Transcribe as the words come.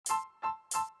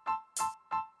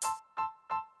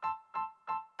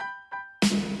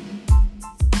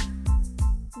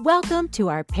Welcome to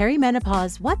our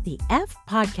Perimenopause What the F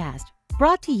podcast,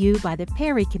 brought to you by the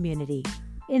Peri community.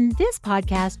 In this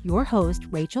podcast, your host,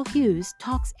 Rachel Hughes,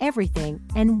 talks everything,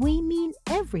 and we mean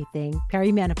everything,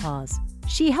 perimenopause.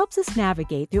 She helps us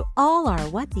navigate through all our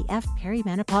what the F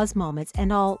perimenopause moments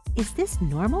and all, is this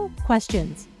normal?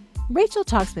 Questions. Rachel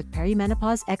talks with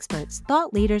perimenopause experts,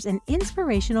 thought leaders, and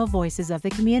inspirational voices of the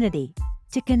community.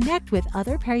 To connect with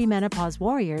other perimenopause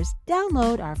warriors,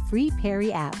 download our free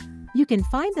Peri app. You can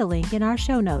find the link in our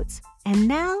show notes. And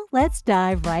now, let's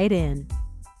dive right in.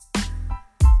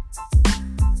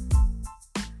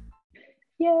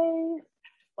 Yay!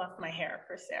 Fluff my hair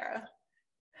for Sarah.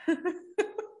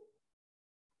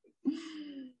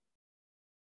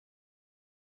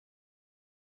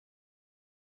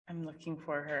 I'm looking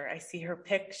for her. I see her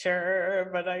picture,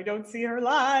 but I don't see her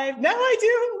live. Now I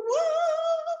do. Whoa!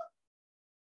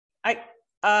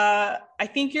 I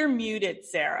think you're muted,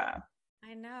 Sarah.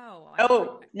 I know.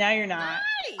 Oh, now you're not.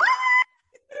 Hi.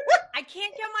 I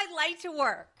can't get my light to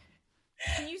work.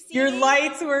 Can you see your me?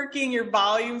 light's working, your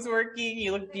volume's working,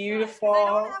 you look beautiful.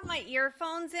 I don't have my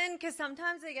earphones in because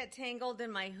sometimes they get tangled in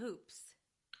my hoops.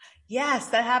 Yes,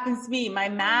 that happens to me. My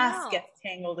mask gets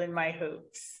tangled in my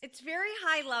hoops. It's very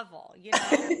high level, you know.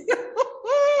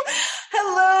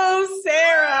 Hello,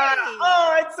 Sarah. Hi.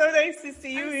 Oh, it's so nice to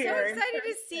see you I'm here. so excited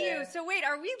to see you. So wait,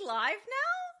 are we live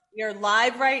now? You're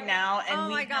live right now. And oh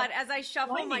my God, as I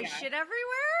shuffle my shit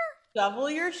everywhere? Shovel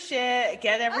your shit,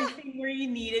 get everything where you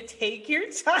need it, take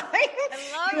your time. I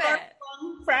love it. Are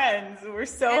fun friends. We're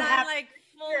so and happy. I'm like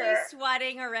fully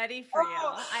sweating already for you.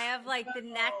 I have like the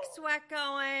neck sweat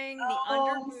going, the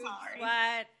under boob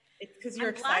sweat. It's because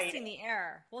you're excited. I'm blasting the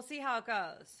air. We'll see how it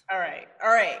goes. All right.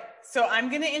 So I'm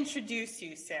going to introduce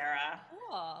you, Sarah.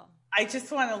 Cool. I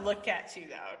just want to look at you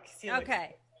though.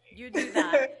 Okay. You do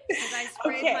that. Because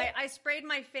I sprayed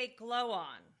my fake glow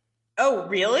on. Oh,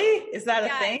 really? Is that a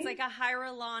thing? It's like a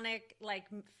hyaluronic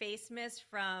face mist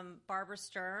from Barbara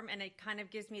Sturm, and it kind of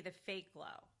gives me the fake glow.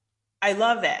 I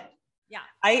love it. Yeah.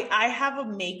 I have a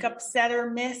makeup setter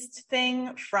mist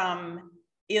thing from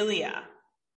Ilia.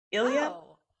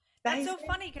 Oh, that's so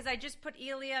funny because I just put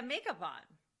Ilia makeup on.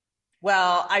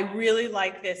 Well, I really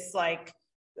like this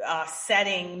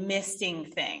setting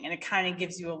misting thing, and it kind of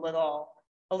gives you a little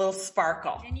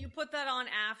sparkle. And you put that on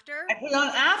after? I put it on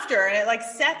after, and it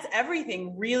sets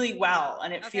everything really well,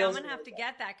 and it feels. I'm gonna have to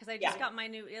get that because I just got my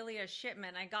new Ilia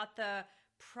shipment. I got the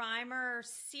primer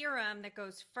serum that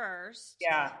goes first.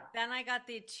 Yeah. Then I got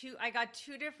two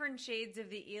different shades of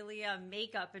the Ilia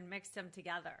makeup and mixed them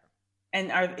together. And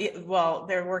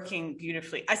they're working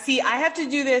beautifully. I have to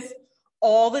do this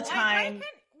all the time.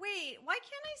 Why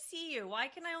can't I see you? Why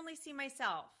can I only see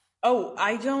myself? Oh,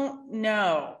 I don't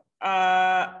know.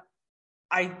 I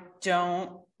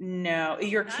don't know.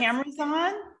 Your camera's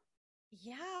on?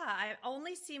 Yeah, I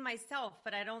only see myself,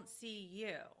 but I don't see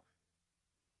you.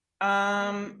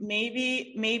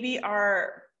 Maybe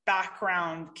our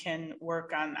background can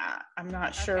work on that. I'm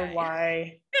not sure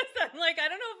why. I'm like, I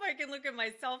don't know if I can look at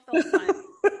myself the whole time.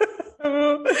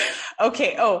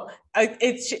 Okay.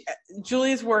 It's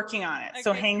Julie's working on it.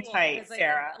 So hang tight,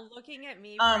 Sarah. Looking at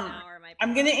me for an hour might be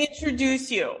I'm going to introduce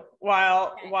you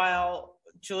while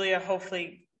Julia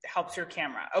hopefully helps your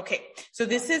camera. Okay. So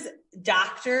this is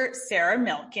Dr. Sarah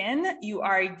Milken. You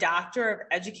are a doctor of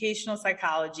educational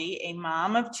psychology, a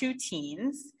mom of 2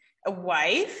 teens, a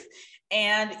wife,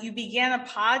 and you began a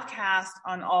podcast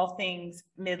on all things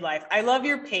midlife. I love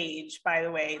your page, by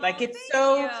the way. It's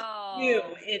so cute.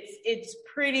 It's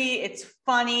pretty. It's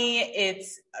funny.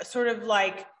 It's sort of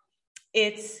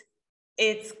it's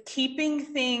keeping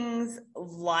things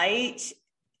light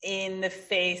in the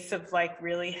face of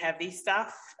really heavy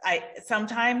stuff.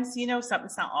 Sometimes,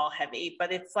 something's not all heavy,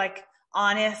 but it's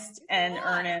honest and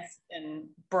earnest and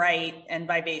bright and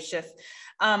vivacious.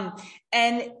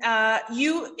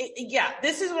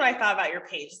 This is what I thought about your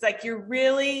page. It's you're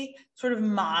really sort of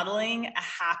modeling a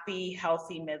happy,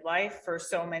 healthy midlife for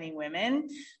so many women.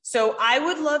 So I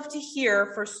would love to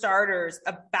hear, for starters,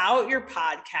 about your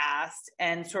podcast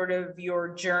and sort of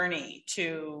your journey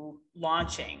to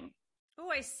launching. Oh,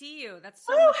 I see you. That's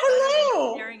so much better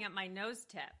than staring at my nose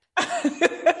tip.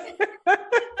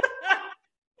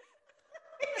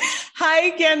 Hi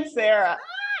again, Sarah.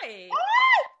 Hi.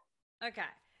 Okay.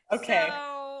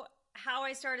 So how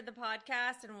I started the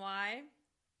podcast and why?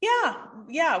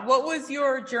 Yeah. What was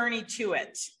your journey to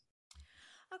it?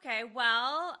 Okay,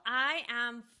 well, I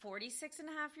am 46 and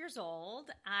a half years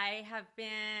old. I have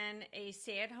been a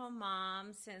stay-at-home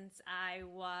mom since I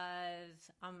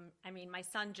was, my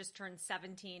son just turned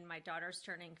 17. My daughter's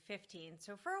turning 15.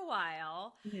 So for a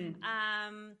while,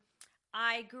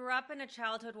 I grew up in a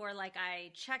childhood where like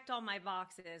I checked all my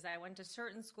boxes. I went to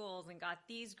certain schools and got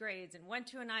these grades and went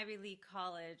to an Ivy League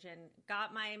college and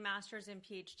got my master's and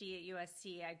PhD at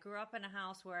USC. I grew up in a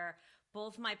house where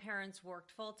both my parents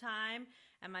worked full time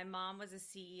and my mom was a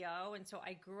CEO. And so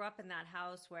I grew up in that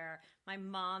house where my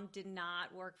mom did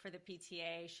not work for the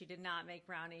PTA. She did not make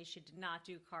brownies. She did not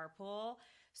do carpool.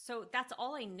 So that's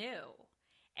all I knew.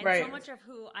 And Right. so much of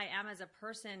who I am as a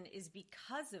person is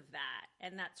because of that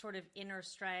and that sort of inner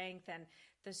strength and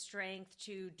the strength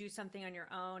to do something on your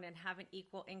own and have an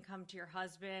equal income to your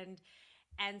husband.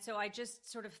 And so I just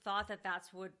sort of thought that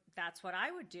that's what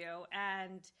I would do.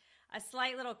 And a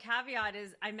slight little caveat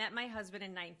is I met my husband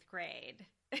in 9th grade.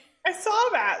 I saw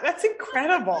that. That's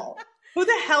incredible. Who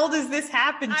the hell does this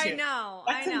happen to? I know.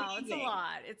 That's Amazing. It's a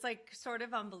lot. It's like sort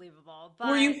of unbelievable. But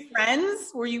were you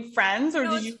friends? Or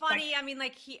no, did it's you funny. I mean,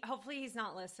 like hopefully he's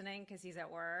not listening because he's at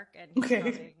work and he's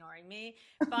probably ignoring me.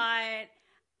 But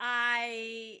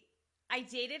I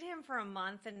dated him for a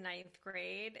month in 9th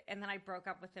grade and then I broke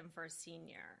up with him for a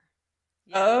senior.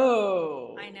 Yeah.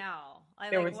 Oh. I know.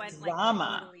 There was went drama.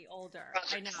 like totally older.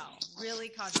 I know. Really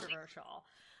controversial.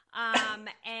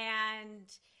 And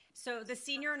so the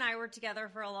senior and I were together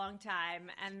for a long time.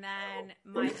 And then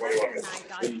my husband and I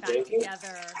got back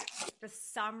together the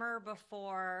summer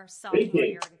before sophomore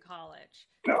year in college.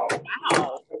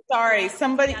 Wow. Sorry.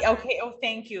 Somebody. Okay. Oh,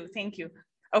 thank you. Thank you.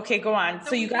 Okay, go on.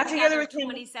 So you got together with him.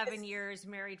 27 years,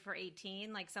 married for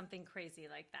 18, like something crazy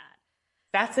like that.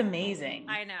 That's amazing.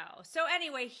 I know. So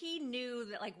anyway, he knew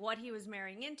that like what he was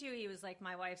marrying into. He was like,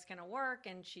 my wife's going to work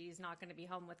and she's not going to be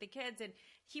home with the kids. And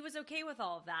he was okay with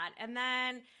all of that. And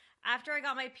then after I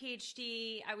got my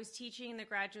PhD, I was teaching in the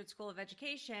Graduate School of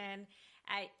Education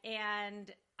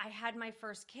and I had my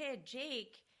first kid,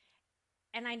 Jake,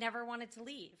 and I never wanted to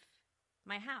leave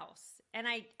my house. And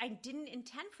I didn't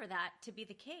intend for that to be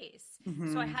the case.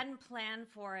 Mm-hmm. So I hadn't planned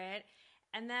for it.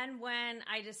 And then when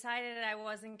I decided I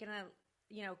wasn't going to,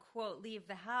 quote, leave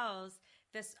the house,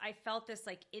 I felt this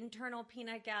like internal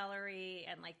peanut gallery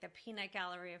and like the peanut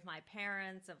gallery of my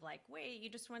parents of like, wait, you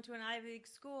just went to an Ivy League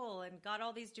school and got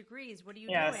all these degrees. What are you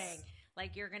doing?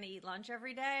 Like you're going to eat lunch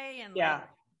every day and like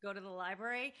go to the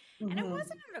library. Mm-hmm. And it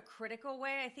wasn't in a critical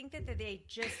way. I think that they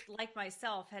just, like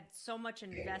myself, had so much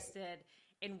invested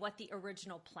in what the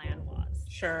original plan was.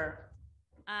 Sure.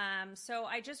 So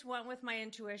I just went with my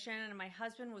intuition and my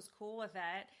husband was cool with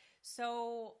it.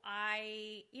 So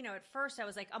I, at first I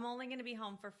was like, I'm only going to be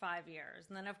home for 5 years.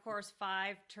 And then of course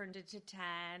 5 turned into 10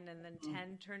 and then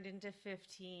 10 turned into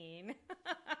 15.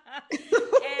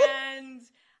 And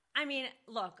I mean,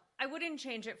 look, I wouldn't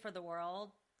change it for the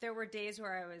world. There were days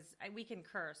where we can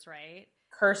curse, right?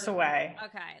 Curse away.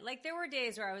 Okay. Like there were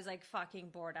days where I was like fucking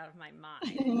bored out of my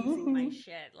mind, losing my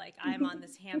shit. Like I'm on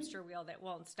this hamster wheel that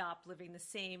won't stop, living the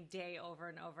same day over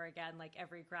and over again, like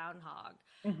every groundhog.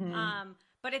 Mm-hmm.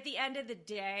 But at the end of the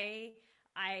day,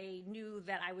 I knew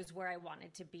that I was where I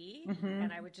wanted to be. Mm-hmm.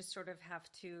 And I would just sort of have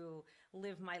to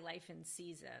live my life in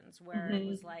seasons where it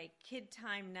was like kid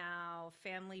time now,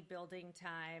 family building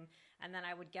time, and then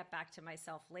I would get back to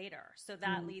myself later. So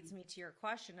that leads me to your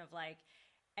question of like,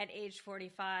 at age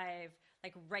 45,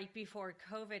 like right before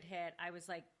COVID hit, I was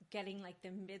like getting like the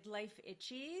midlife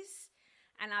itchies.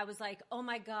 And I was like, oh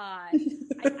my God,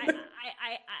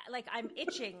 I'm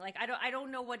itching. Like, I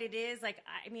don't know what it is. Like,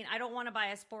 I mean, I don't want to buy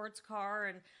a sports car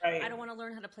and I don't want to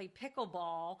learn how to play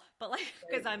pickleball, but like,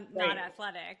 cause I'm not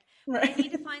athletic, but I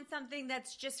need to find something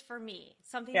that's just for me,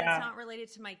 something that's not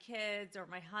related to my kids or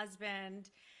my husband.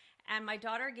 And my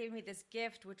daughter gave me this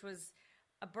gift, which was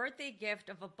a birthday gift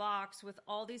of a box with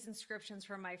all these inscriptions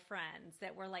from my friends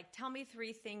that were like, tell me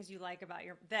 3 things you like about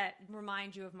that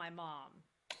remind you of my mom.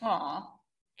 Aww.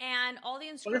 And all the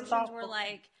inscriptions were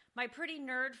like, my pretty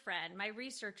nerd friend, my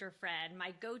researcher friend,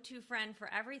 my go-to friend for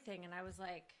everything. And I was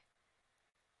like,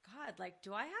 God, like,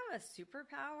 do I have a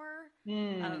superpower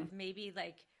of maybe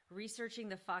like researching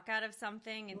the fuck out of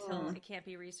something until it can't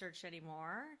be researched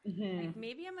anymore? Mm-hmm. Like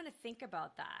maybe I'm going to think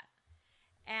about that.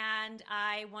 And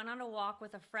I went on a walk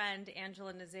with a friend,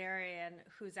 Angela Nazarian,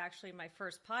 who's actually my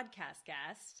first podcast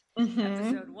guest,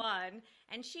 episode 1.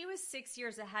 And she was 6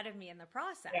 years ahead of me in the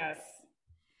process. Yes.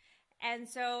 And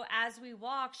so as we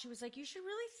walked, she was like, you should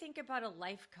really think about a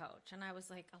life coach. And I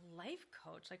was like, a life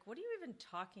coach? Like, what are you even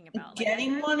talking about?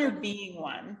 Getting one or being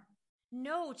one?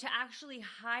 No, to actually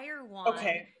hire one.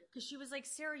 Okay. Because she was like,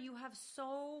 Sarah, you have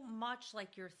so much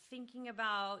like you're thinking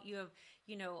about. You have,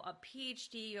 a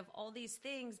PhD, you have all these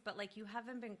things, but like you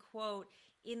haven't been, quote,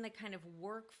 in the kind of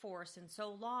workforce and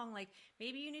so long, like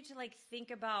maybe you need to like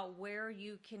think about where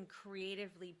you can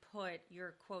creatively put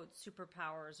your quote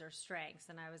superpowers or strengths.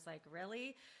 And I was like,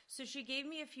 really? So she gave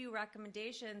me a few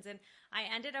recommendations, and I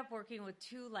ended up working with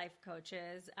two life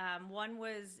coaches. One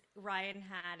was Ryan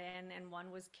Haddon and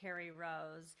one was Carrie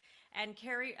Rose. And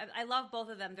Carrie, I love both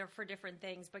of them. They're for different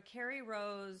things, but Carrie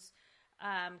Rose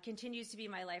continues to be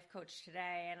my life coach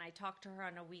today, and I talk to her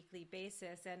on a weekly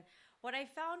basis. And what I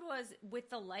found was with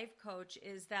the life coach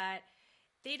is that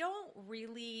they don't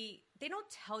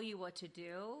tell you what to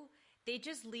do. They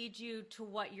just lead you to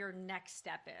what your next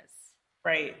step is.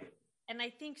 Right. And I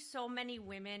think so many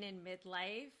women in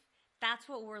midlife, that's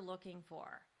what we're looking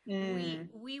for.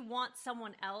 We want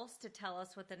someone else to tell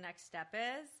us what the next step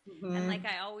is. And like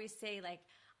I always say, like,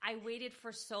 I waited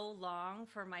for so long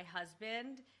for my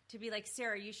husband to be like,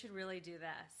 Sarah, you should really do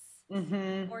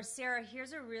this. Or Sarah,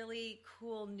 here's a really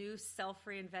cool new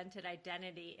self-reinvented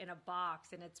identity in a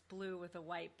box, and it's blue with a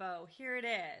white bow. Here it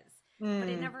is. But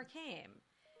it never came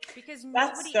because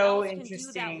nobody else can do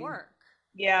that work.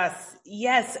 Yes.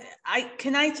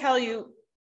 Can I tell you,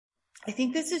 I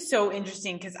think this is so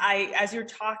interesting because as you're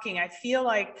talking, I feel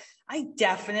like I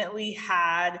definitely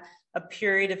had a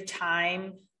period of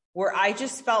time where I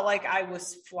just felt like I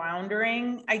was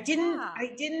floundering. I didn't,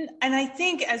 and I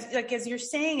think as you're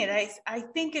saying it, I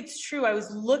think it's true. I was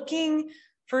looking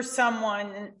for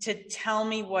someone to tell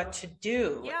me what to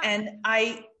do. Yeah. And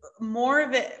more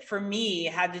of it for me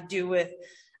had to do with,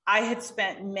 I had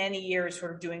spent many years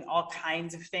sort of doing all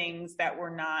kinds of things that were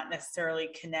not necessarily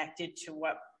connected to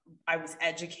what I was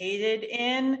educated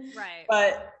in. Right.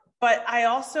 But I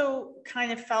also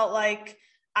kind of felt like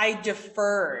I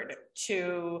deferred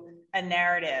to a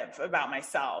narrative about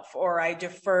myself, or I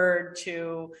deferred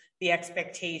to the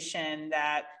expectation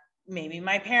that maybe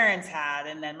my parents had,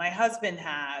 and then my husband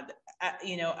had,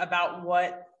 about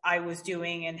what I was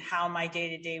doing and how my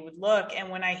day-to-day would look. And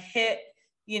when I hit,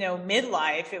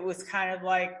 midlife, it was kind of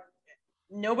like,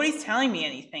 nobody's telling me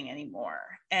anything anymore.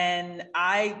 And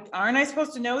aren't I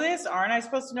supposed to know this? Aren't I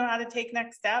supposed to know how to take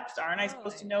next steps? Aren't I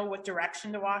supposed to know what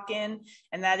direction to walk in?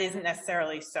 And that isn't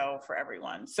necessarily so for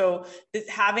everyone. So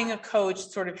having a coach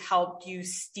sort of helped you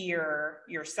steer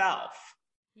yourself.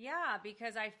 Yeah,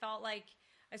 because I felt like,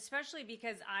 especially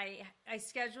because I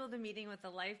scheduled a meeting with a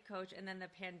life coach, and then the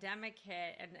pandemic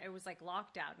hit and it was like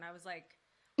lockdown. And I was like,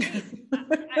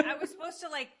 wait, I was supposed to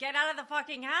like get out of the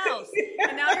fucking house.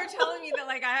 And now you're telling me that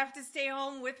like I have to stay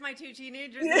home with my two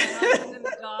teenagers and my husband and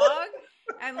the dog.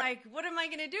 And like, what am I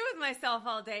going to do with myself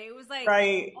all day? It was like,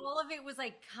 all of it was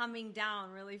like coming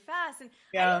down really fast. And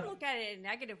I didn't look at it in a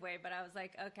negative way, but I was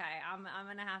like, okay, I'm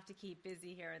going to have to keep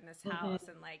busy here in this house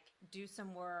and like do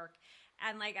some work.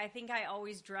 And like, I think I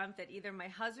always dreamt that either my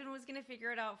husband was going to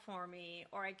figure it out for me,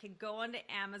 or I could go onto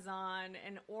Amazon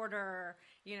and order,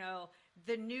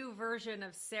 the new version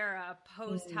of Sarah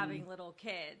post having little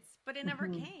kids, but it never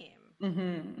came.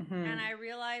 And I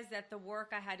realized that the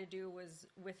work I had to do was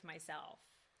with myself.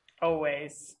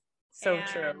 Always. So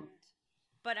true.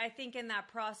 But I think in that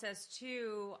process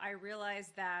too, I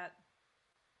realized that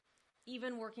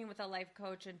even working with a life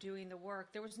coach and doing the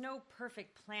work, there was no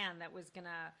perfect plan that was going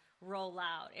to roll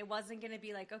out. It wasn't going to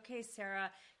be like, okay, Sarah,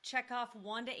 check off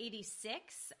 1 to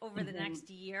 86 over the next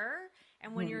year.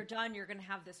 And when you're done, you're going to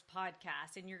have this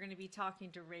podcast and you're going to be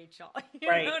talking to Rachel. You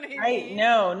know what I mean?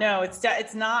 No,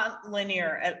 it's not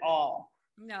linear at all.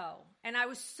 No. And I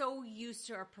was so used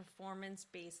to a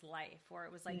performance-based life where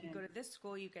it was like, you go to this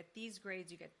school, you get these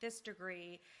grades, you get this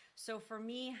degree. So for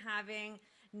me,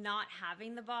 not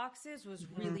having the boxes was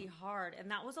really hard. And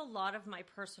that was a lot of my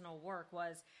personal work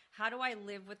was, how do I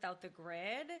live without the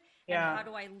grid? And how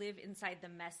do I live inside the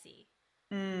messy?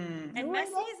 And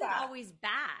messy isn't always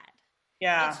bad.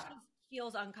 Yeah. It just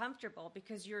feels uncomfortable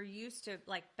because you're used to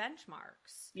like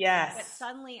benchmarks. Yes. But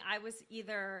suddenly I was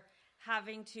either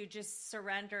having to just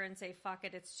surrender and say, fuck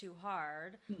it, it's too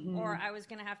hard. Or I was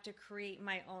going to have to create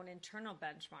my own internal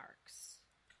benchmarks.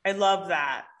 I love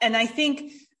that. And I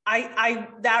think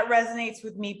that resonates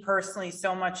with me personally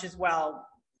so much as well.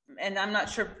 And I'm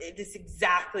not sure if this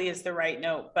exactly is the right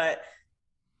note, but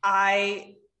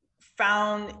I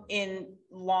found in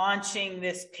launching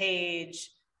this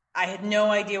page, I had no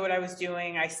idea what I was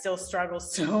doing. I still struggle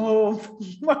so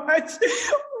much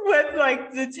with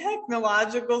like the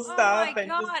technological stuff. Oh my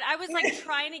God. I was like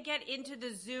trying to get into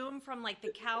the Zoom from like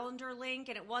the calendar link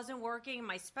and it wasn't working.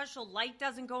 My special light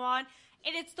doesn't go on.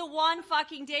 And it's the one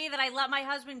fucking day that I let my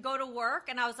husband go to work.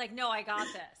 And I was like, no, I got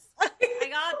this. I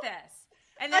got this.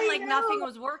 And then like nothing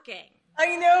was working.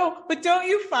 I know, but don't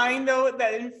you find though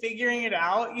that in figuring it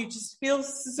out, you just feel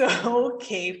so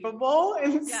capable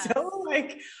and Yes. so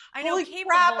like, I know holy capable,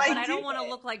 crap, but I did don't want to it.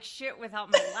 look like shit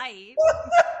without my light.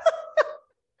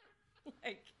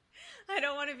 Like, I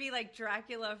don't want to be like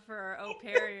Dracula for Oh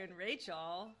Perry and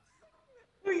Rachel.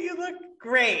 You look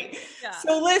great. Yeah.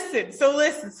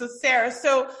 So Sarah,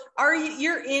 so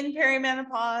you're in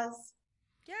perimenopause?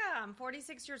 Yeah, I'm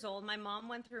 46 years old. My mom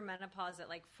went through menopause at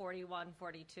like 41,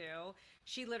 42.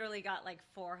 She literally got like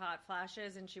 4 hot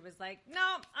flashes and she was like,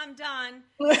 nope, I'm done.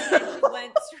 And she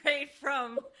went straight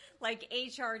from like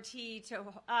HRT to,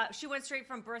 she went straight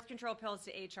from birth control pills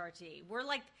to HRT. We're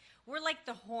like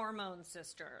the hormone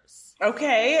sisters.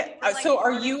 Okay. We're like So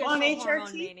are you on artificial hormone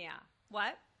HRT? mania.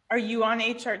 What? Are you on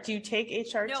HRT? Do you take No,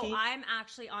 HRT? I'm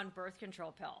actually on birth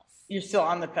control pills. You're still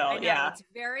on the I pill, know yeah. it's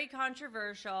very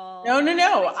controversial.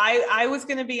 No. I was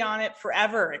going to be on it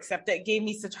forever, except it gave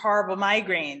me such horrible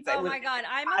migraines. Oh my God,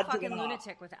 I'm a had to fucking get off.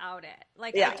 lunatic without it.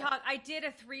 Like Yeah. I did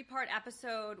a 3-part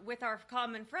episode with our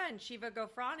common friend Shiva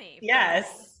Gofrani.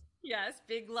 Yes. Yes,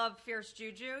 Big Love, Fierce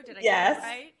Juju. Did I Yes. get it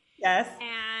right? Yes.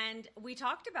 And we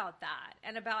talked about that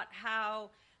and about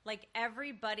how like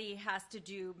everybody has to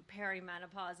do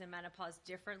perimenopause and menopause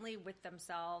differently with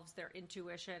themselves, their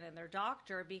intuition, and their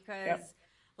doctor because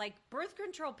like birth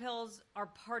control pills are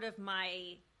part of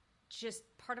my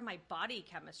body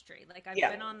chemistry. Like I've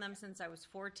been on them since I was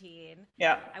 14.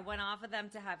 Yeah. I went off of them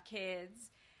to have kids.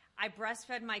 I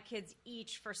breastfed my kids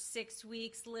each for 6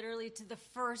 weeks, literally to the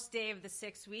first day of the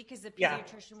 6th week, because the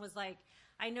pediatrician was like,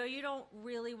 I know you don't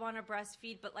really want to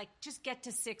breastfeed, but like just get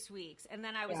to 6 weeks. And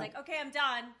then I was like, okay, I'm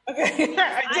done. Okay.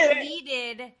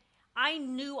 I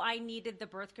knew I needed the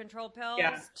birth control pills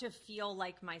to feel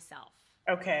like myself.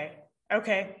 Okay.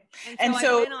 And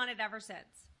so I've been on it ever since.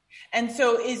 And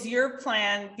so is your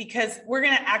plan, because we're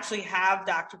going to actually have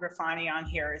Dr. Grafani on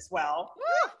here as well.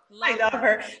 Woo! I love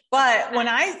her. But when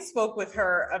I spoke with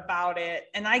her about it,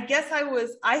 and I guess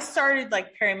I started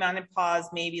like perimenopause,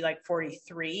 maybe like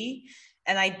 43.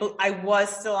 And I was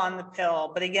still on the pill,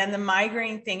 but again, the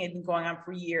migraine thing had been going on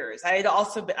for years. I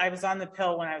was on the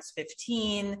pill when I was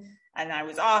 15 and I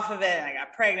was off of it and I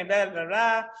got pregnant, blah, blah,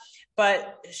 blah.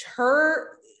 But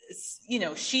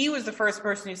she was the first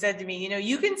person who said to me,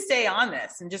 you can stay on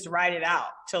this and just ride it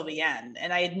out till the end.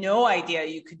 And I had no idea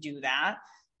you could do that.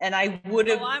 And I would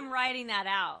have. Oh, I'm writing that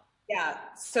out. Yeah.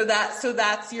 So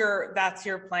that's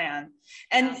your plan.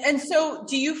 And so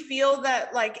do you feel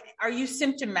that like, are you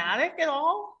symptomatic at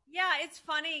all? Yeah, it's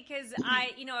funny because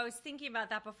I was thinking about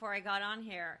that before I got on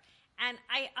here. And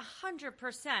I 100%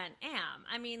 am.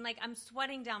 I mean, like I'm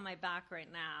sweating down my back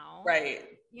right now. Right.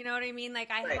 You know what I mean?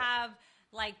 Like I have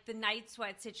like the night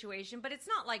sweat situation, but it's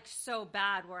not like so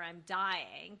bad where I'm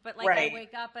dying. But like I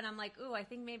wake up and I'm like, ooh, I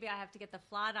think maybe I have to get the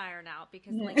flat iron out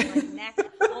because like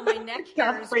my neck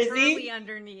hair is curly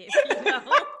underneath.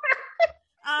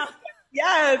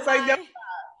 Yes, I know that.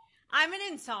 I'm an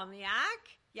insomniac.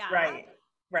 Yeah. Right.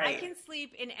 I can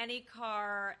sleep in any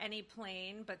car, any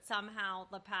plane, but somehow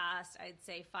the past, I'd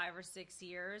say 5 or 6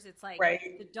 years, it's like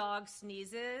the dog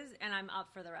sneezes and I'm up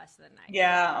for the rest of the night.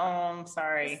 Yeah. Oh, I'm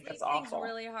sorry. That's awful. It's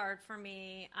really hard for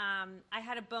me. I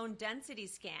had a bone density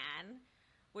scan,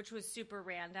 which was super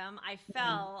random. I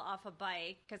fell off a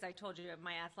bike because I told you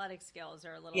my athletic skills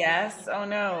are a little. Yes. Oh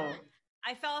no.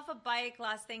 I fell off a bike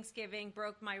last Thanksgiving,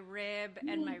 broke my rib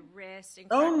and my wrist. And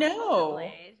oh no!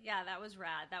 Yeah, that was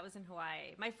rad. That was in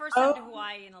Hawaii. My first time to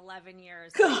Hawaii in 11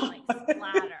 years. Like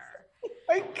splatter.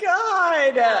 My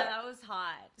God. Yeah, that was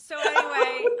hot. So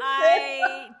anyway,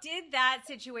 I did that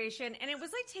situation, and it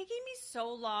was like taking me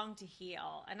so long to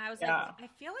heal. And I was like, I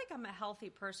feel like I'm a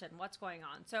healthy person. What's going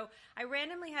on? So I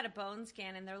randomly had a bone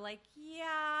scan, and they're like,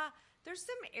 yeah. There's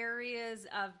some areas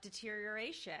of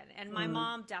deterioration, and my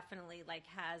mom definitely like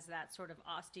has that sort of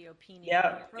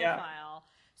osteopenia profile.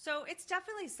 So it's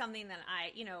definitely something that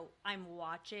I'm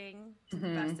watching to the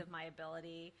best of my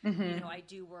ability. I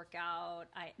do work out.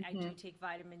 I do take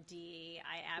vitamin D.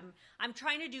 I'm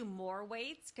trying to do more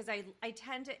weights because I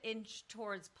tend to inch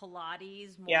towards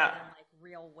Pilates more than like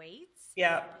real weights.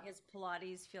 Yeah, because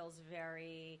Pilates feels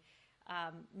very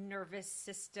nervous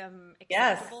system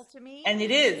acceptable to me. And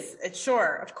it is. It's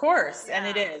sure, of course. And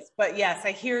it is. But yes,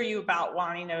 I hear you about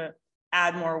wanting to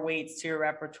add more weights to your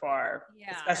repertoire,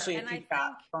 especially if you've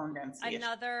got bone density.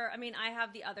 I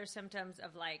have the other symptoms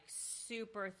of like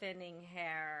super thinning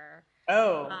hair.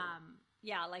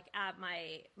 yeah, like at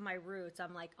my roots,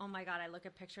 I'm like, oh my God, I look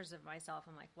at pictures of myself.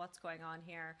 I'm like, what's going on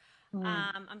here?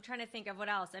 I'm trying to think of what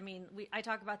else. I mean, I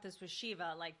talk about this with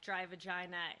Shiva, like dry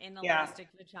vagina, inelastic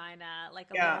vagina, like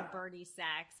a little birdie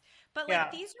sex. But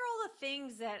like these are all the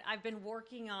things that I've been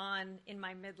working on in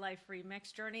my midlife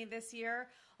remix journey this year,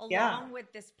 along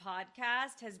with this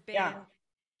podcast has been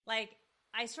like,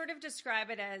 I sort of describe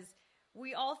it as,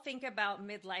 we all think about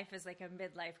midlife as like a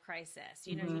midlife crisis.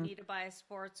 You know, you need to buy a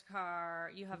sports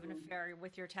car. You have an affair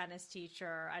with your tennis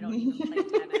teacher. I don't even play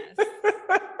tennis.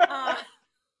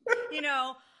 You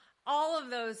know, all of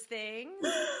those things.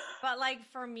 But like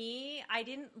for me, I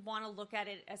didn't want to look at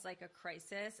it as like a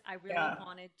crisis. I really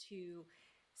wanted to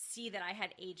see that I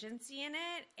had agency in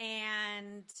it.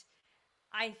 And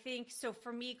I think, so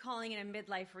for me, calling it a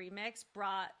midlife remix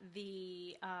brought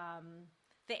the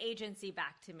agency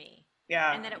back to me.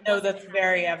 Yeah. And that it that's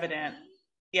very evident.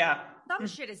 Yeah. Some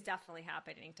shit is definitely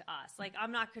happening to us. Like,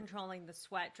 I'm not controlling the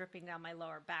sweat dripping down my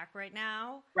lower back right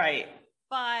now. Right.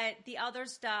 But the other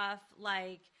stuff,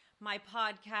 like my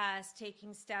podcast,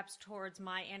 taking steps towards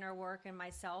my inner work and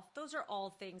myself, those are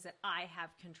all things that I have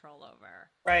control over.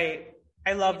 Right.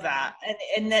 I love that.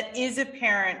 And that is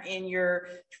apparent in your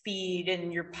feed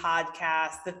and your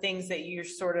podcast, the things that you're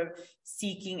sort of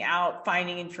seeking out,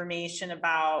 finding information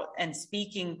about and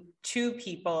speaking to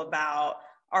people about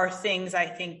are things I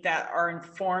think that are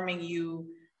informing you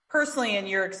personally in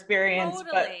your experience.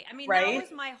 Totally. But, I mean, right? That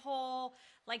was my whole,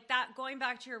 like that, going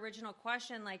back to your original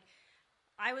question, like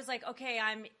I was like, okay,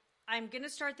 I'm going to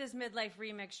start this midlife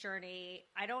remix journey.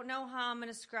 I don't know how I'm going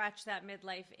to scratch that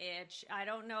midlife itch. I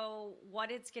don't know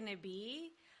what it's going to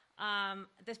be.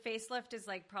 The facelift is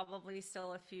like probably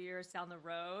still a few years down the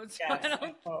road. So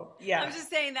I'm just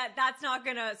saying that that's not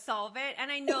going to solve it. And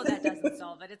I know that doesn't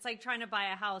solve it. It's like trying to buy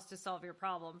a house to solve your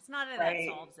problems. None of that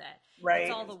solves it. Right.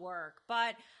 It's all the work.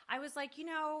 But I was like, you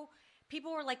know,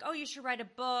 people were like, oh, you should write a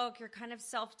book. You're kind of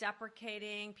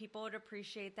self-deprecating. People would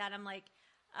appreciate that. I'm like,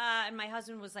 and my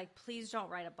husband was like, please don't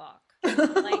write a book.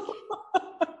 Like,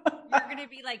 you're going to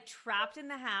be like trapped in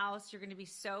the house. You're going to be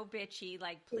so bitchy.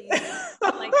 Like, please.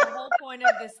 Like, the whole point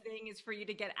of this thing is for you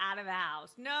to get out of the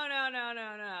house. No.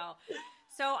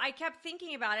 So I kept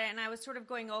thinking about it, and I was sort of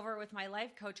going over it with my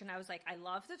life coach, and I was like, I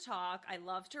love to talk. I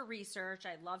love to research.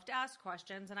 I love to ask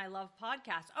questions, and I love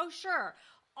podcasts. Oh, sure.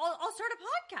 I'll start a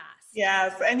podcast.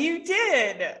 Yes. And you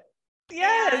did.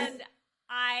 Yes. And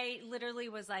I literally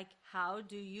was like, how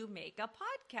do you make a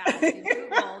podcast in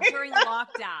Google during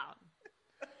lockdown?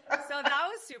 So that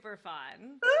was super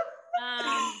fun.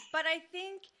 But I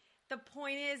think the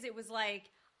point is, it was like,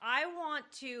 I want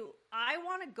to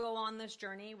go on this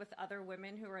journey with other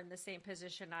women who are in the same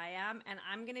position I am. And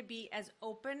I'm going to be as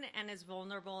open and as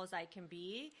vulnerable as I can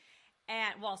be,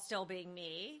 and while still being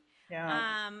me.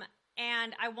 Yeah.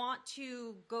 And I want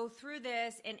to go through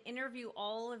this and interview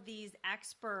all of these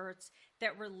experts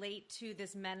that relate to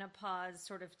this menopause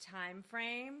sort of time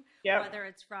frame, whether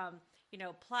it's from, you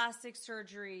know, plastic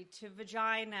surgery to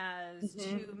vaginas,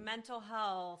 to mental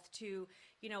health, to,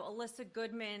 you know, Alyssa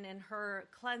Goodman and her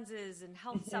cleanses and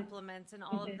health supplements and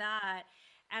all of that.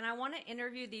 And I want to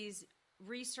interview these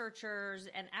researchers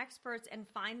and experts and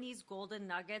find these golden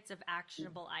nuggets of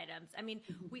actionable items. I mean,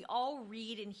 we all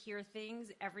read and hear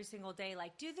things every single day,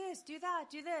 like do this, do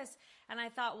that, do this. And I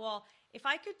thought, well, if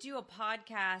I could do a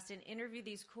podcast and interview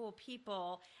these cool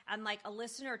people, and like a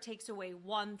listener takes away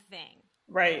one thing.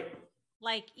 Right.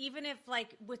 Like, even if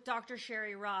like with Dr.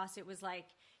 Sherry Ross, it was like,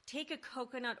 take a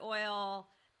coconut oil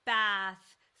bath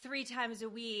 3 times a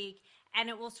week, and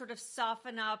it will sort of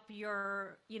soften up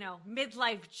your, you know,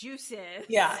 midlife juices.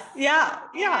 Yeah.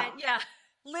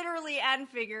 Literally and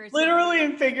figuratively. Literally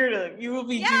and figuratively. You will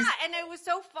be juiced. And it was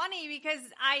so funny because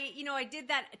I did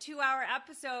that 2-hour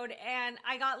episode, and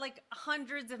I got like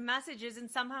hundreds of messages, and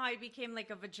somehow I became like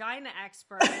a vagina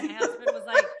expert. And my husband was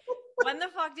like, when the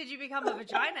fuck did you become a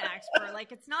vagina expert?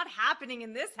 Like, it's not happening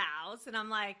in this house. And I'm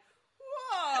like,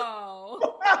 whoa.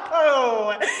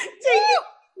 Whoa. Take it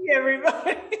easy,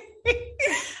 everybody.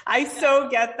 I so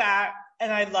get that,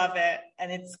 and I love it,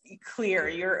 and it's clear.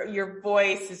 Your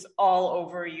voice is all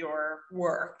over your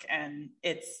work, and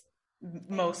it's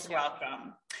most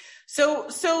welcome. So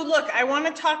look, I want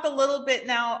to talk a little bit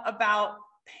now about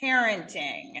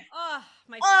parenting. Oh,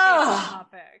 my favorite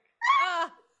topic.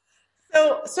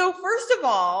 So first of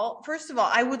all,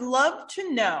 I would love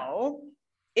to know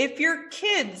if your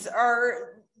kids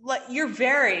are like, you're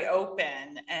very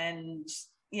open and,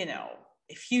 you know,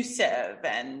 effusive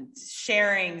and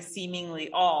sharing seemingly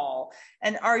all.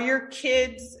 And are your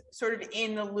kids sort of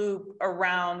in the loop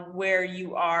around where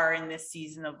you are in this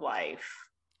season of life?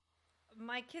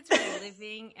 My kids are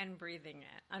living and breathing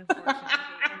it,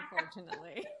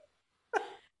 unfortunately.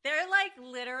 They're like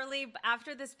literally,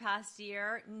 after this past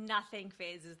year, nothing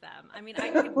phases them. I mean, I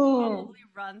could probably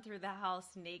run through the house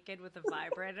naked with a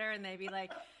vibrator and they'd be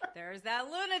like, there's that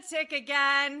lunatic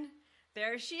again.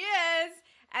 There she is.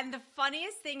 And the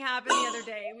funniest thing happened the other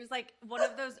day. It was like one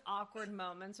of those awkward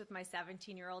moments with my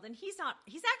 17-year-old. And he's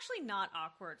actually not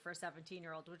awkward for a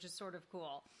 17-year-old, which is sort of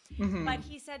cool. Mm-hmm. But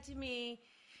he said to me,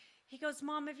 he goes,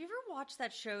 Mom, have you ever watched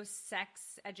that show,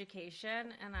 Sex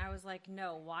Education? And I was like,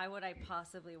 no, why would I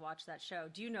possibly watch that show?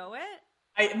 Do you know it?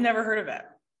 I've never heard of it.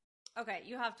 Okay,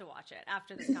 you have to watch it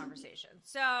after this conversation.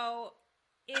 So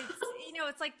it's,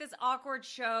 it's like this awkward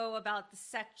show about the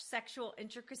sexual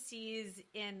intricacies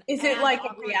in. Is it like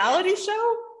a reality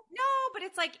show? No, but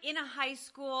it's like in a high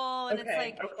school, and it's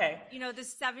like,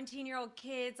 this 17-year-old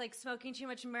kid's like smoking too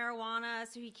much marijuana,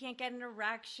 so he can't get an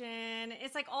erection.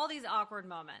 It's like all these awkward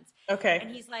moments. Okay. And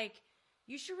he's like,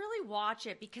 you should really watch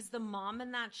it because the mom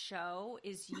in that show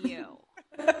is you.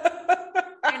 And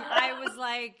I was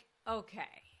like, okay,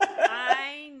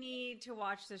 I need to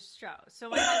watch this show. So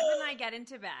my husband and I get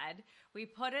into bed. We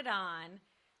put it on.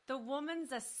 The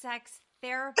woman's a sex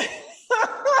therapist.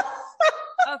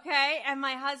 Okay. And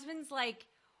my husband's like,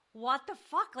 what the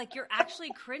fuck? Like, you're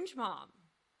actually cringe mom.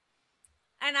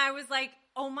 And I was like,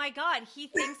 oh my God, he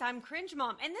thinks I'm cringe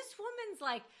mom. And this woman's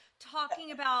like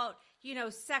talking about,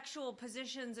 sexual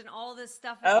positions and all this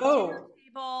stuff at the dinner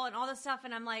table and all this stuff.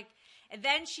 And I'm like, and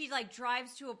then she like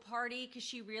drives to a party because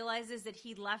she realizes that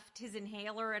he left his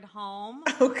inhaler at home.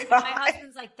 Oh God. And my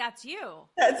husband's like, that's you.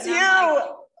 That's you. Like,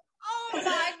 oh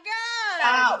my God.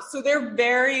 Wow. So they're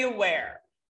very aware.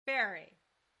 Very.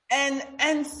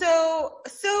 And so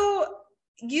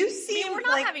you seem we're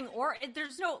not having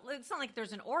it's not like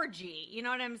there's an orgy. You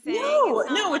know what I'm saying?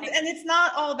 And it's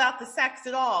not all about the sex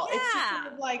at all. Yeah. It's just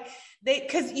sort of like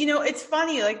because it's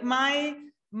funny, like my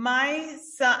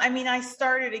son, I mean, I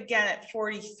started again at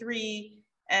 43.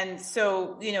 And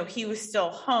so, he was still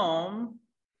home,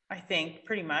 I think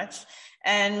pretty much.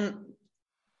 And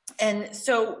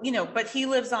so, but he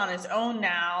lives on his own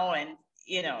now and,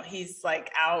 he's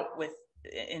like out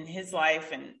in his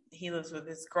life and he lives with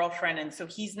his girlfriend. And so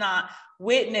he's not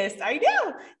witnessed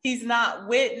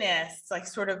like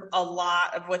sort of a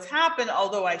lot of what's happened,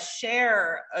 although I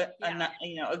share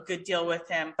a good deal with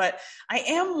him. But I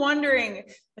am wondering,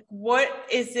 like, what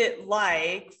is it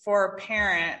like for a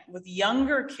parent with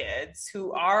younger kids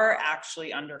who are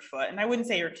actually underfoot? And I wouldn't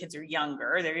say your kids are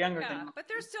younger. They're younger than but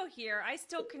they're still here. I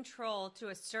still control to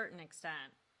a certain extent.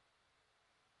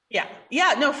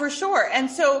 Yeah, no, for sure.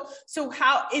 And so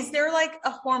how is there like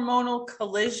a hormonal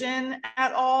collision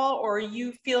at all? Or are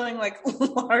you feeling like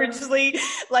largely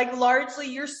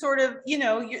you're sort of,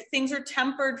 things are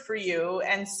tempered for you.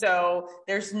 And so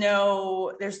there's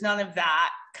none of that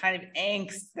kind of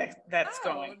angst that's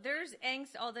going. There's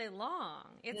angst all day long.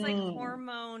 It's like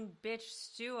hormone bitch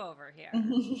stew over here.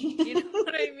 You know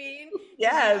what I mean?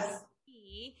 Yes.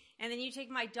 And then you take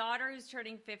my daughter who's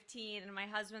turning 15 and my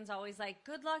husband's always like,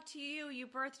 good luck to you. You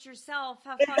birthed yourself.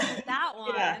 Have fun with that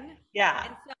one. Yeah.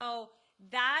 And so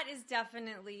that is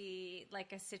definitely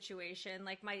like a situation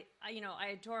like I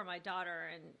adore my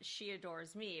daughter and she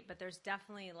adores me, but there's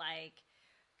definitely like,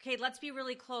 okay, let's be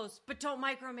really close, but don't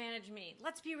micromanage me.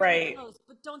 Let's be really close,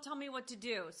 but don't tell me what to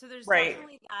do. So there's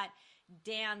definitely that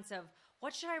dance of,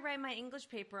 what should I write my English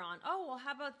paper on? Oh, well,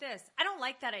 how about this? I don't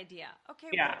like that idea. Okay,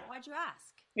 well, why'd you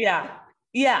ask? Yeah.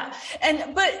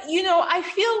 But I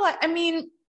feel like, I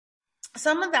mean,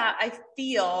 some of that I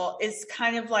feel is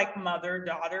kind of like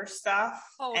mother-daughter stuff.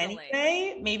 Totally.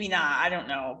 Anyway. Maybe not. I don't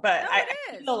know, but I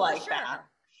feel like sure. that.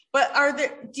 But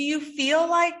do you feel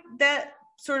like that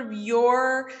sort of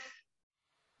your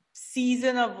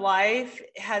season of life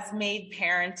has made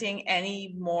parenting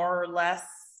any more or less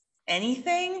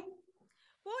anything?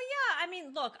 Well, yeah. I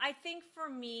mean, look, I think for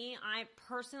me,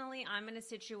 I'm in a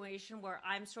situation where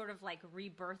I'm sort of like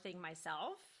rebirthing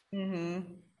myself.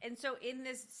 Mm-hmm. And so in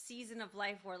this season of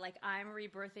life where like I'm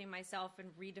rebirthing myself and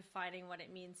redefining what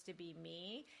it means to be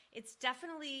me, it's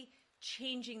definitely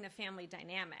changing the family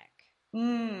dynamic.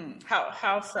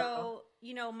 How so?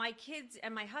 So, my kids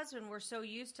and my husband were so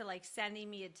used to like sending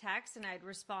me a text and I'd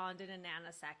respond in a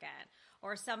nanosecond,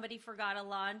 or somebody forgot a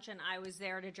lunch and I was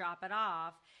there to drop it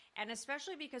off. And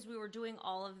especially because we were doing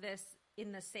all of this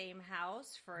in the same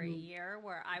house for a year,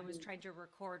 where I was trying to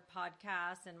record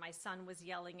podcasts and my son was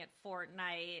yelling at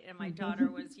Fortnite and my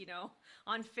daughter was,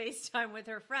 on FaceTime with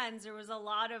her friends. There was a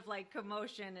lot of like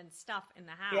commotion and stuff in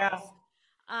the house.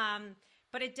 Yeah.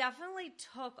 But it definitely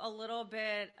took a little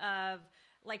bit of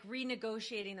like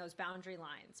renegotiating those boundary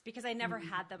lines because I never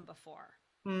had them before.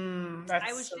 That's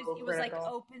It was like critical.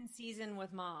 open season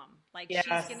with mom. Like Yes.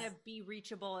 she's going to be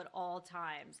reachable at all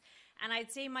times. And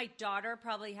I'd say my daughter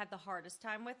probably had the hardest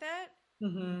time with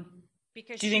it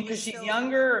because Do you she think was because she's so,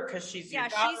 younger or because she's your yeah,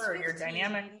 daughter she's or your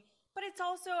dynamic? 15, but it's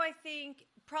also, I think,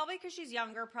 probably because she's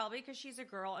younger, probably because she's a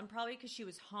girl, and probably because she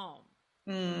was home.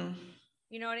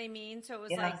 You know what I mean? So it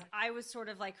was Yeah. like I was sort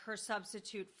of like her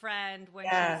substitute friend when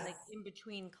she Yes. was like in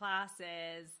between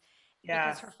classes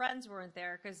Yes. because her friends weren't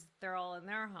there because they're all in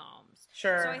their homes.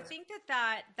 Sure. So I think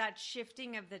that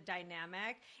shifting of the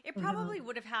dynamic, it probably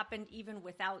would have happened even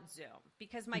without Zoom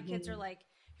because my kids are like,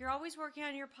 you're always working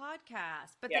on your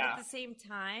podcast. But then Yeah. at the same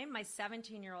time, my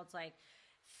 17-year-old's like,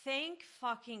 thank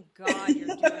fucking God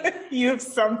you're doing it. You have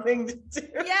something to do.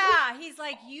 Yeah, he's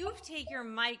like, you've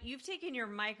taken your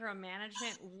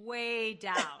micromanagement way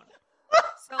down.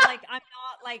 So like, I'm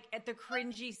not like at the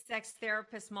cringy sex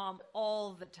therapist mom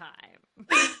all the time.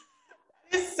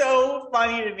 It's so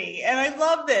funny to me. And I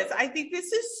love this. I think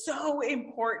this is so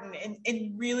important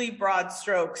in really broad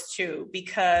strokes too,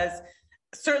 because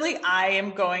certainly I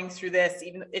am going through this,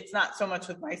 even it's not so much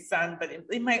with my son, but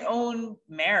in my own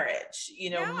marriage,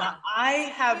 Huge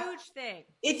thing.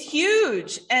 It's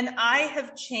huge. And I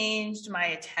have changed my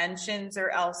attentions or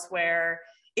elsewhere.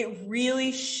 It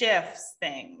really shifts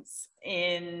things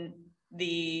in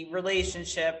the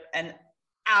relationship and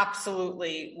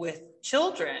absolutely with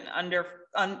children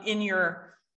in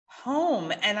your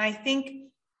home. And I think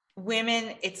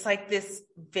women, it's like this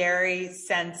very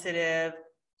sensitive,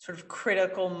 sort of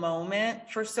critical moment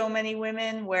for so many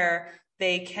women where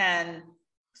they can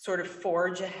sort of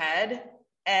forge ahead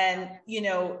and,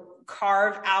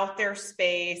 carve out their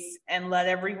space and let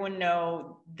everyone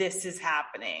know this is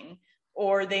happening,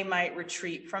 or they might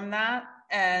retreat from that.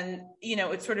 And,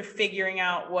 it's sort of figuring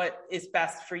out what is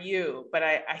best for you. But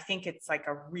I think it's like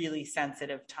a really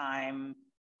sensitive time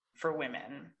for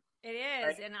women. It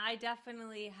is. Right? And I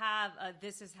definitely have a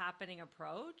this is happening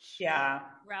approach. Yeah.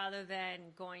 Rather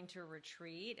than going to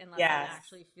retreat unless Yes. I'm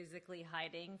actually physically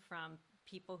hiding from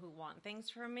people who want things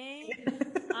from me.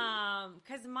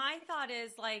 'Cause my thought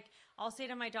is like, I'll say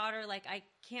to my daughter, like, I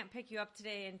can't pick you up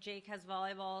today and Jake has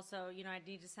volleyball. So, I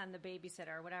need to send the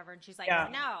babysitter or whatever. And she's like,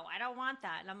 no, I don't want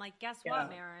that. And I'm like, guess what,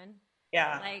 Maren?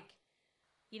 Yeah. Like,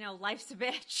 life's a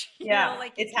bitch.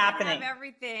 Like it's happening. Have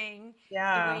everything the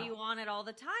way you want it all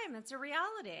the time. That's a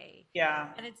reality.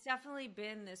 Yeah. And it's definitely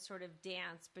been this sort of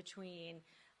dance between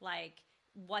like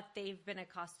what they've been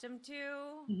accustomed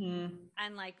to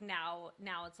and like now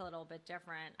it's a little bit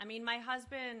different. I mean, my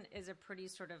husband is a pretty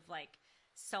sort of like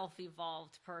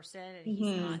self-evolved person and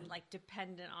he's not like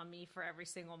dependent on me for every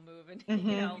single move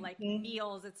and like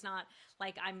meals. It's not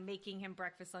like I'm making him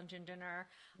breakfast, lunch, and dinner.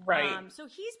 Right. So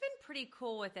he's been pretty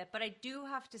cool with it, but I do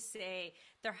have to say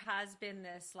there has been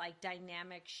this like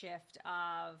dynamic shift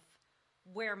of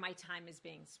where my time is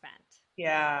being spent.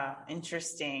 Yeah.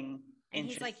 Interesting. And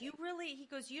he's like, he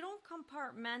goes, you don't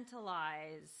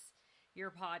compartmentalize your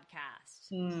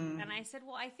podcast. And I said,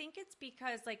 well, I think it's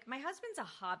because like my husband's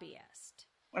a hobbyist.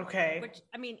 Okay. Which,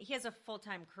 I mean, he has a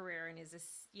full-time career and is a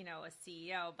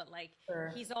CEO, but like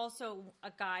he's also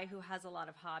a guy who has a lot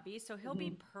of hobbies. So he'll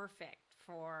be perfect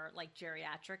for like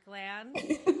geriatric land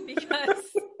because,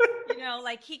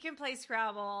 like he can play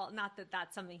Scrabble. Not that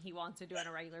that's something he wants to do on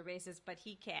a regular basis, but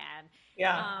he can.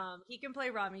 Yeah. He can play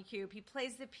Rummikub. He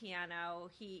plays the piano.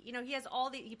 He has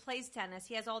he plays tennis.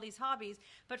 He has all these hobbies.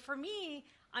 But for me,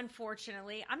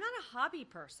 unfortunately, I'm not a hobby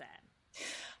person.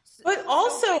 But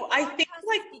also, I think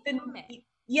like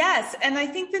yes, and I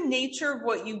think the nature of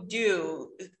what you do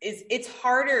is it's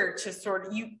harder to sort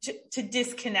of to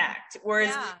disconnect.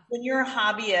 Whereas when you're a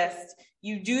hobbyist,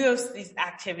 you do these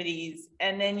activities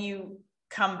and then you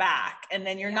come back and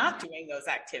then you're not doing those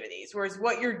activities. Whereas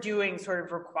what you're doing sort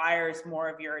of requires more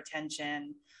of your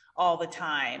attention all the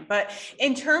time. But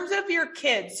in terms of your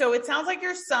kids, so it sounds like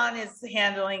your son is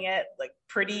handling it like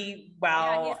pretty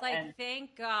well. Yeah, he's like,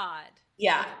 thank God.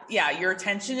 Yeah. Your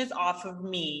attention is off of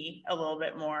me a little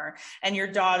bit more. And your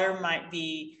daughter might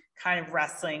be kind of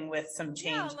wrestling with some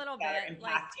changes that are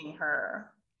impacting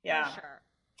her. Yeah. For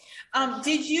sure.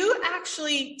 Did you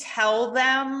actually tell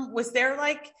them, was there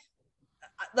like,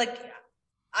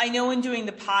 I know in doing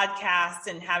the podcast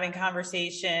and having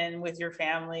conversation with your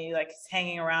family, like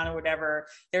hanging around or whatever,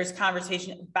 there's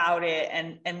conversation about it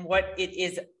and what it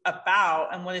is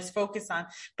about and what it's focused on.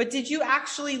 But did you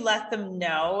actually let them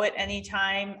know at any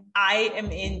time, I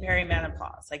am in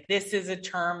perimenopause? Like this is a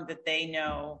term that they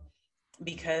know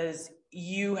because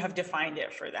you have defined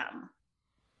it for them.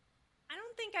 I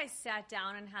don't think I sat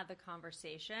down and had the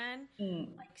conversation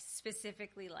like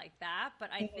specifically like that, but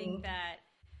I think that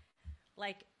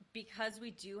like because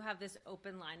we do have this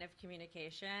open line of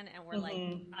communication, and we're like,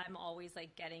 I'm always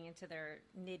like getting into their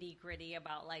nitty gritty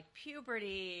about like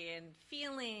puberty and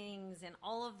feelings and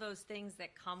all of those things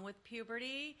that come with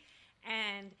puberty.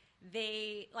 And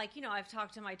they like, you know, I've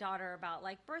talked to my daughter about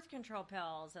like birth control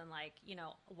pills and like, you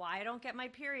know, why I don't get my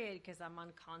period because I'm on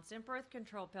constant birth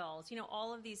control pills, you know,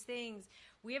 all of these things.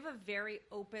 We have a very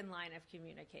open line of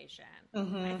communication.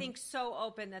 I think so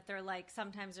open that they're like,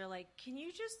 sometimes they're like, can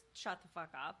you just shut the fuck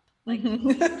up? Like, can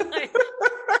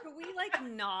we like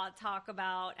not talk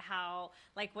about how,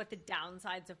 like what the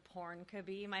downsides of porn could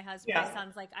be? My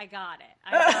son's like, I got it.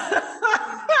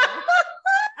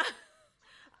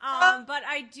 But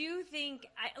I do think,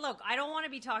 I don't want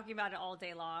to be talking about it all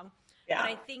day long, but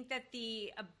I think that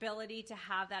the ability to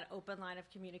have that open line of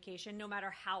communication, no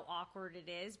matter how awkward it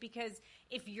is, because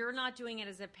if you're not doing it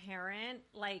as a parent,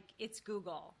 like it's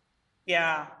Google.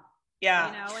 Yeah. Yeah.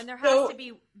 You know, and there has to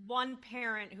be one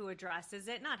parent who addresses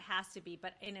it. Not has to be,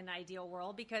 but in an ideal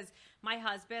world, because my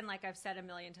husband, like I've said a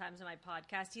million times in my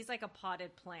podcast, he's like a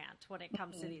potted plant when it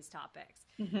comes to these topics.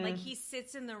 Like he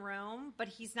sits in the room, but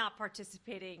he's not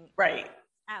participating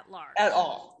at large. At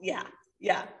all. Yeah.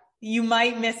 Yeah. You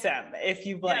might miss him if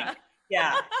you blink.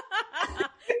 Yeah.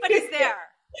 But he's there.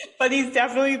 But he's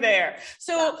definitely there.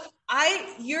 So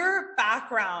your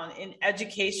background in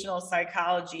educational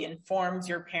psychology informs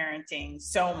your parenting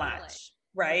so much,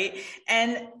 right?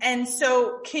 And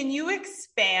so can you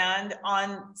expand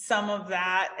on some of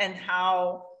that and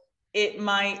how it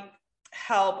might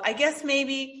help? I guess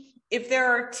maybe if there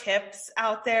are tips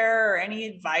out there or any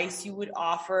advice you would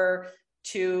offer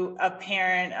to a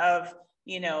parent of,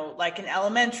 you know, like an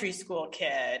elementary school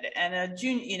kid and a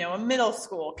junior, you know, a middle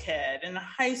school kid and a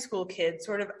high school kid,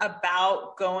 sort of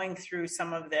about going through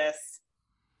some of this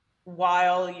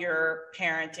while you're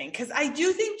parenting. Cause I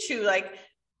do think too, like,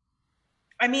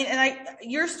 I mean,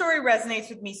 your story resonates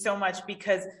with me so much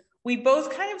because we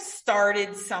both kind of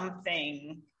started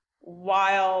something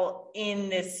while in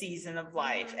this season of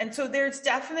life. And so there's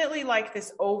definitely like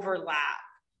this overlap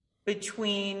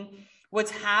between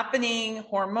what's happening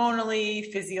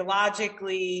hormonally,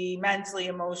 physiologically, mentally,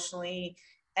 emotionally,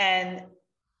 and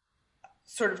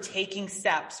sort of taking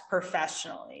steps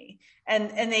professionally.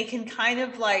 And they can kind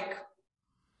of like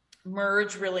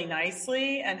merge really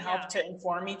nicely and help to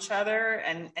inform each other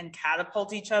and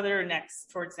catapult each other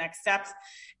towards next steps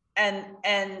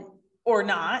and or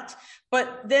not.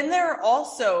 But then there are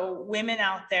also women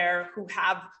out there who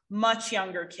have much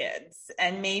younger kids,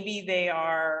 and maybe they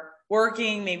are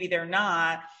working, maybe they're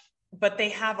not, but they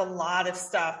have a lot of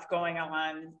stuff going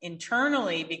on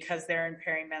internally because they're in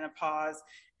perimenopause,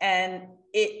 and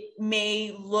it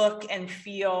may look and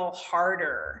feel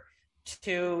harder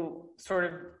to sort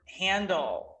of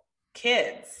handle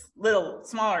kids, little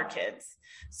smaller kids.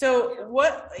 So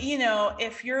what, you know,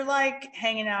 if you're like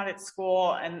hanging out at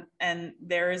school and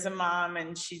there is a mom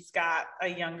and she's got a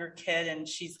younger kid and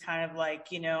she's kind of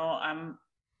like, you know,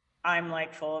 I'm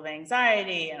like full of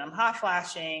anxiety and I'm hot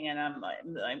flashing and I'm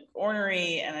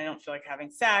ornery and I don't feel like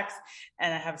having sex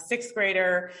and I have a sixth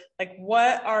grader, like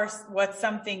what's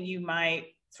something you might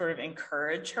sort of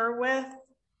encourage her with?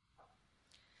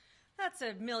 That's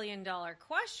 $1 million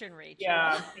question, Rachel.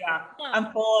 Yeah.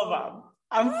 I'm full of them.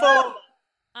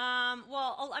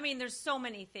 Well, I mean, there's so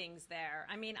many things there.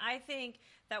 I mean, I think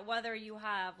that whether you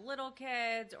have little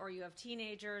kids or you have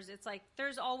teenagers, it's like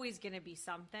there's always going to be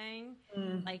something.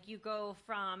 Like you go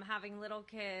from having little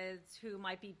kids who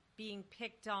might be being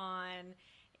picked on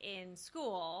in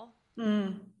school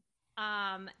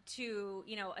to,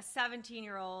 you know, a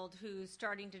 17-year-old who's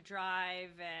starting to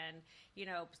drive and, you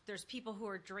know, there's people who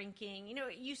are drinking. You know,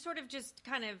 you sort of just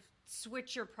kind of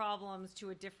switch your problems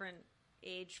to a different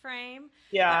age frame.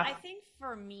 Yeah. But I think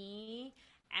for me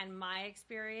and my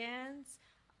experience,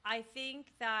 I think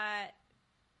that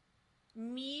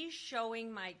me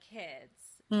showing my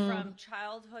kids from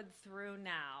childhood through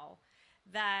now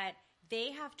that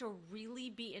they have to really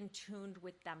be in tune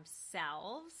with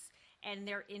themselves and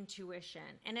their intuition.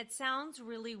 And it sounds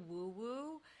really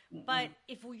woo-woo, but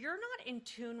if you're not in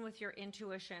tune with your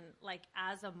intuition, like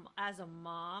as a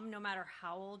mom, no matter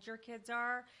how old your kids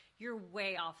are, you're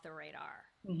way off the radar.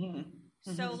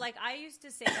 So like I used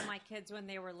to say to my kids when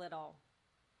they were little,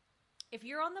 if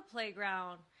you're on the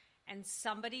playground and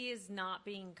somebody is not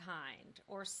being kind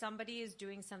or somebody is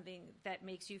doing something that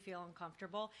makes you feel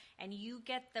uncomfortable and you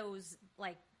get those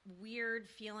like weird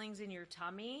feelings in your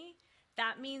tummy,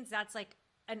 that means that's like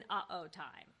an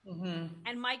time.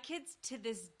 And my kids to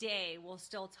this day will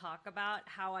still talk about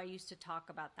how I used to talk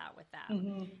about that with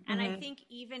them. And I think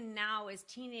even now as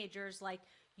teenagers, like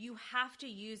you have to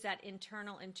use that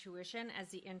internal intuition as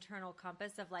the internal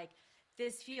compass of like,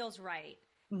 this feels right.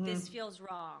 This feels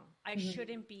wrong. I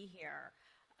shouldn't be here.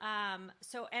 And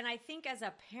I think as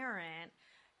a parent,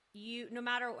 no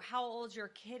matter how old your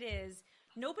kid is,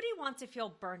 nobody wants to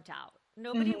feel burnt out.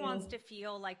 Nobody wants to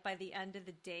feel like by the end of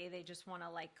the day, they just want to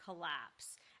like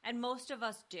collapse. And most of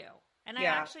us do. And I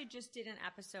actually just did an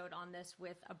episode on this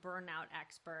with a burnout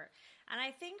expert. And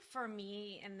I think for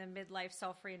me in the midlife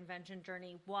self-reinvention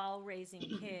journey while raising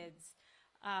kids,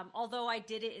 although I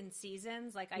did it in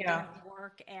seasons, like I didn't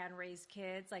work and raise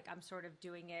kids, like I'm sort of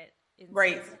doing it in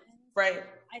seasons. Right.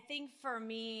 I think for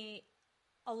me,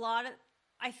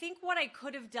 I think what I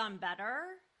could have done better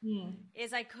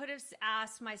is I could have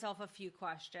asked myself a few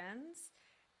questions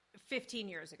 15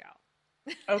 years ago.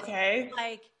 Okay.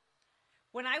 Like,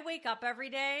 when I wake up every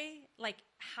day, like,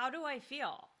 how do I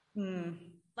feel?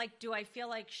 Like, do I feel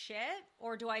like shit?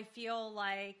 Or do I feel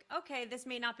like, okay, this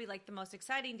may not be like the most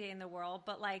exciting day in the world,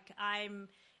 but like I'm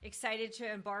excited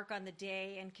to embark on the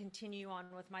day and continue on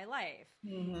with my life.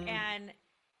 And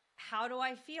how do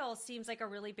I feel seems like a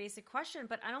really basic question,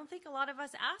 but I don't think a lot of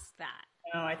us ask that.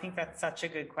 No, I think that's such a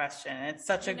good question. It's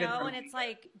such a good one. And it's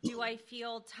like, do I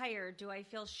feel tired? Do I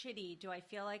feel shitty? Do I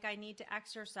feel like I need to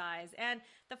exercise? And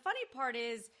the funny part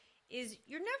is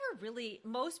you're never really,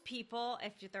 most people,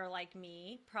 if they're like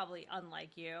me, probably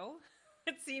unlike you,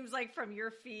 it seems like from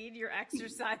your feed, you're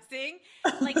exercising.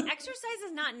 Like exercise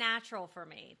is not natural for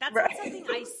me. That's not something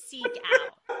I seek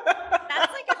out.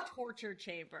 That's like a torture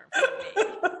chamber for me.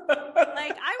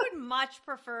 Like I would much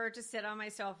prefer to sit on my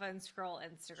sofa and scroll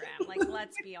Instagram. Like,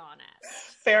 let's be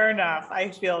honest. Fair enough. I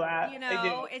feel that. You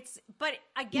know, but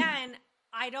again,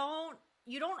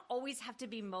 you don't always have to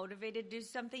be motivated to do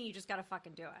something. You just got to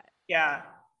fucking do it. Yeah.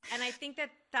 And I think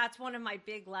that's one of my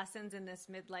big lessons in this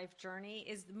midlife journey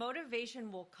is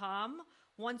motivation will come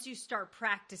once you start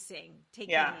practicing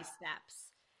taking these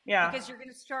steps. Yeah. Because you're going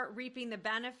to start reaping the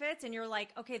benefits and you're like,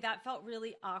 okay, that felt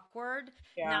really awkward,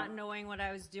 not knowing what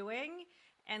I was doing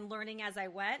and learning as I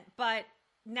went. But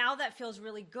now that feels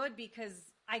really good because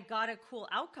I got a cool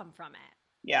outcome from it.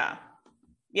 Yeah.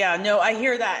 Yeah, no, I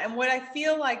hear that. And what I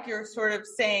feel like you're sort of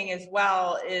saying as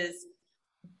well is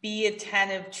be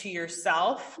attentive to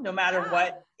yourself, no matter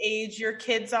what age your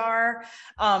kids are.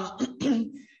 Because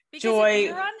Joy, if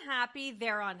you're unhappy,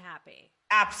 they're unhappy.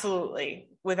 Absolutely,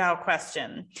 without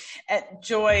question.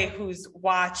 Joy, who's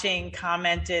watching,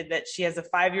 commented that she has a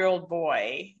 5-year-old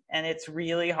boy, and it's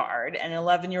really hard, and an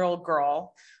 11-year-old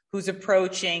girl who's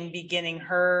beginning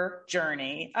her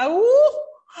journey.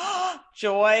 Oh,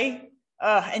 Joy.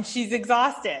 And she's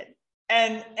exhausted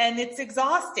and it's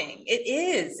exhausting. It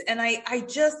is. And I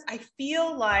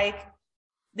feel like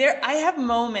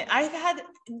I've had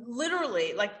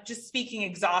literally, like just speaking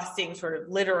exhausting, sort of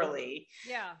literally,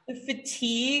 the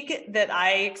fatigue that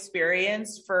I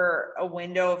experienced for a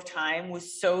window of time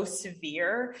was so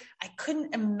severe. I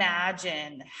couldn't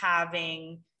imagine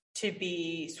having to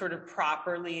be sort of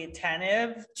properly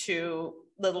attentive to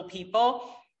little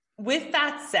people. With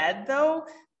that said, though,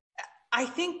 I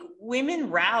think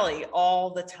women rally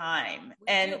all the time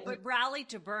but rally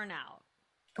to burnout.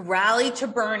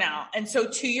 And so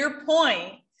to your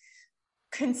point,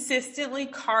 consistently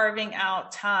carving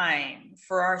out time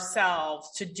for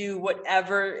ourselves to do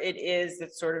whatever it is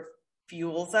that sort of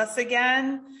fuels us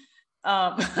again.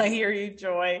 I hear you,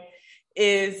 Joy,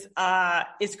 is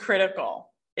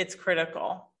critical. It's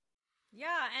critical.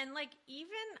 Yeah. And like, even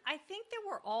I think that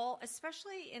we're all,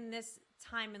 especially in this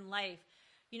time in life,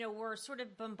 you know, we're sort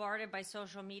of bombarded by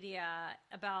social media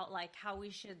about like how we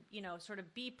should, you know, sort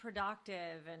of be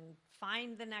productive and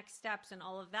find the next steps and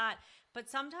all of that. But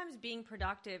sometimes being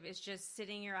productive is just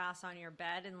sitting your ass on your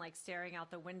bed and like staring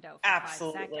out the window for 5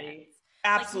 seconds.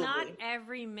 Absolutely. Like not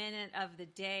every minute of the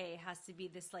day has to be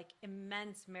this like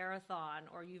immense marathon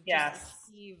or you've just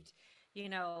received, you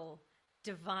know,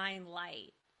 divine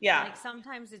light. Yeah. Like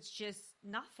sometimes it's just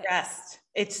nothing. Rest.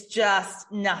 It's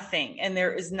just nothing. And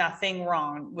there is nothing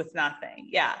wrong with nothing.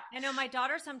 Yeah. I know my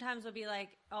daughter sometimes will be like,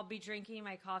 I'll be drinking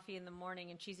my coffee in the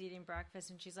morning and she's eating breakfast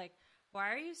and she's like,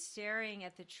 why are you staring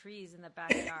at the trees in the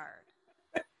backyard?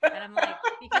 And I'm like,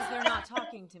 because they're not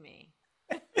talking to me.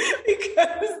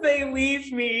 Because they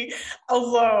leave me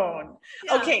alone.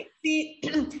 Yeah. Okay. See,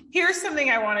 here's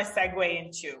something I want to segue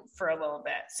into for a little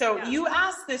bit. So you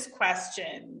asked this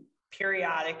question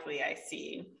periodically, I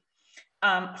see.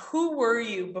 Who were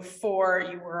you before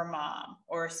you were a mom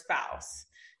or a spouse?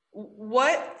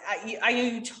 I know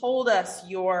you told us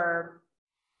your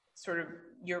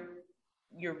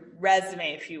your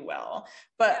resume, if you will.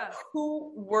 But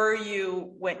who were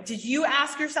you did you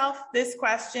ask yourself this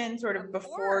question sort of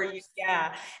before you?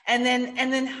 Yeah. And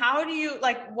then how do you,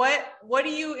 like, what do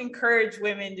you encourage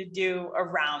women to do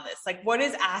around this? Like, what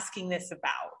is asking this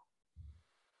about?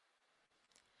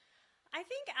 I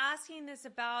think asking this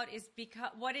about is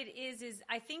because what it is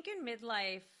I think in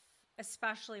midlife,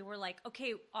 especially, we're like,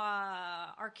 okay,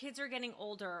 our kids are getting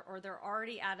older, or they're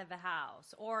already out of the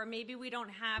house, or maybe we don't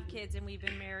have kids and we've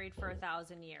been married for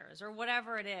 1,000 years, or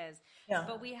whatever it is. Yeah.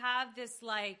 But we have this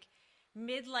like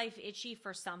midlife itchy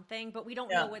for something, but we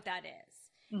don't know what that is.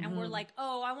 Mm-hmm. And we're like,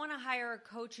 oh, I want to hire a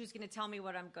coach who's going to tell me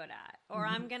what I'm good at. Or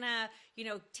I'm going to,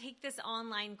 take this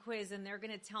online quiz and they're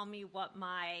going to tell me what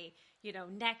my,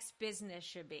 next business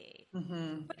should be.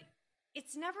 Mm-hmm. But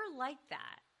it's never like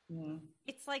that. Mm-hmm.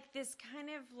 It's like this kind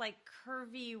of like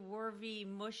curvy, wurvy,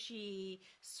 mushy,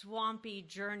 swampy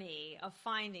journey of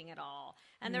finding it all.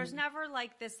 And there's never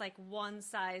like this like one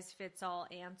size fits all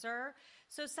answer.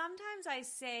 So sometimes I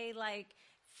say, like,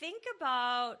 think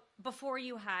about before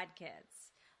you had kids.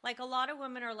 Like, a lot of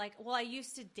women are like, well, I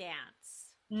used to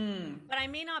dance, but I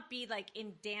may not be like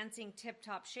in dancing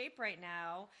tip-top shape right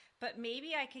now, but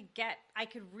maybe I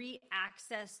could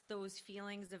re-access those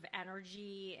feelings of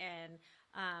energy and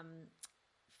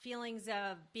feelings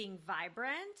of being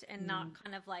vibrant and not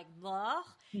kind of like blah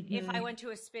if I went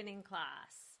to a spinning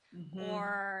class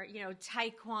or,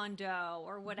 taekwondo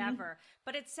or whatever.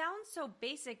 But it sounds so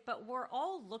basic, but we're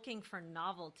all looking for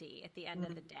novelty at the end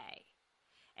of the day.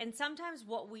 And sometimes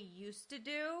what we used to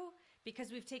do,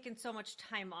 because we've taken so much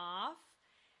time off,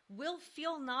 will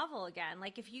feel novel again.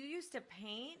 Like, if you used to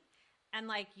paint and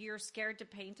like you're scared to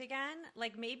paint again,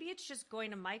 like maybe it's just going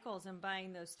to Michael's and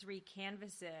buying those 3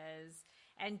 canvases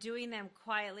and doing them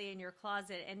quietly in your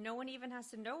closet, and no one even has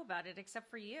to know about it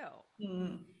except for you.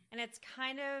 And it's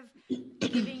kind of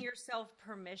giving yourself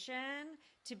permission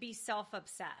to be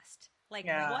self-obsessed. Like,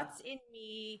 what's in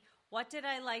me? What did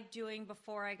I like doing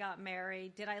before I got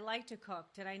married? Did I like to cook?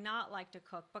 Did I not like to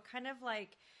cook? But kind of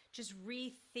like just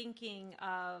rethinking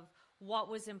of what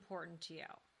was important to you.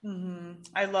 Mm-hmm.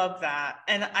 I love that.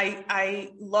 And I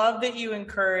love that you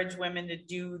encourage women to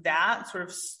do that, sort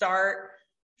of start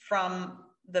from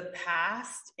the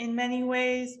past in many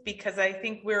ways, because I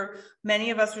think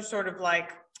many of us are sort of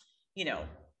like,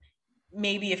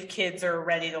 maybe if kids are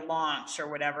ready to launch or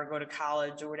whatever, go to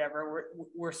college or whatever,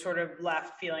 we're sort of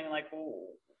left feeling like,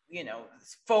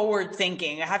 forward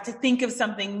thinking. I have to think of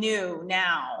something new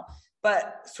now,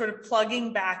 but sort of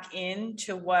plugging back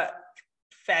into what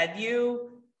fed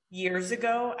you years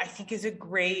ago, I think is a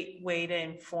great way to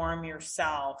inform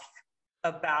yourself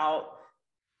about,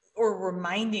 or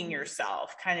reminding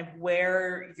yourself kind of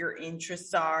where your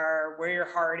interests are, where your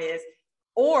heart is,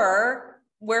 or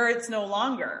where it's no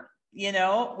longer.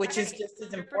 Which is just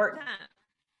as important.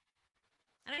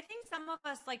 And I think some of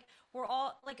us, like, we're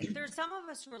all like, there's some of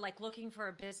us who are like looking for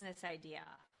a business idea.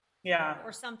 Yeah.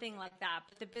 Or something like that.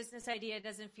 But the business idea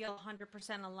doesn't feel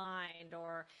 100% aligned,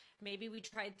 or maybe we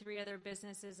tried 3 other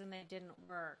businesses and they didn't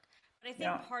work. But I think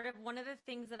one of the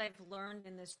things that I've learned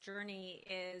in this journey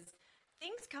is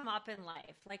things come up in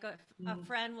life. Like a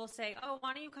friend will say, oh,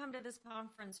 why don't you come to this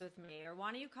conference with me? Or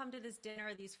why don't you come to this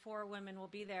dinner? These 4 women will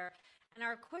be there. And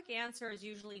our quick answer is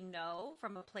usually no,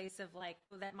 from a place of like,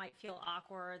 well, that might feel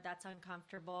awkward, that's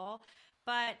uncomfortable.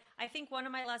 But I think one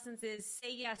of my lessons is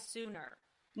say yes sooner.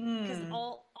 Because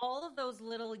all of those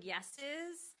little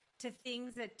yeses to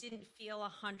things that didn't feel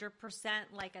 100%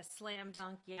 like a slam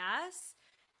dunk yes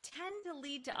tend to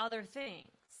lead to other things.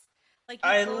 Like,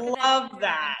 I love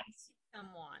that.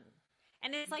 Someone.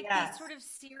 And it's like these sort of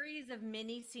series of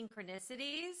mini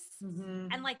synchronicities.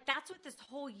 And like, that's what this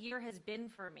whole year has been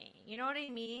for me. You know what I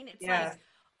mean? It's like,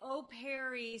 oh,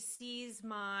 Perry sees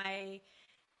my,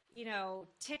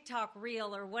 TikTok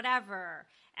reel or whatever.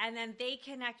 And then they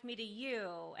connect me to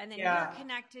you. And then you're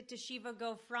connected to Shiva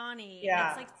Gofrani. Yeah.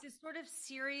 It's like this sort of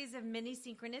series of mini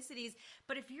synchronicities.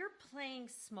 But if you're playing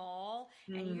small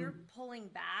and you're pulling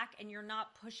back and you're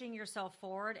not pushing yourself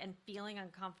forward and feeling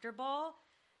uncomfortable,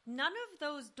 none of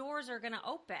those doors are going to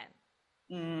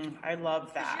open. I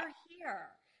love that. Because you're here.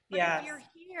 But if you're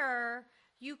here,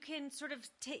 you can sort of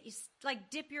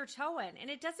dip your toe in. And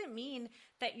it doesn't mean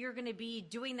that you're going to be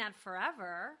doing that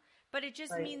forever, but it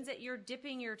just means that you're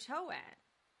dipping your toe in.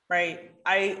 Right.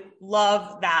 I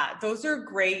love that. Those are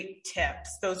great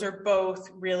tips. Those are both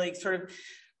really sort of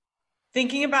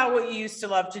thinking about what you used to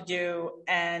love to do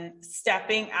and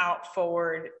stepping out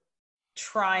forward,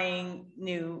 trying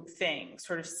new things,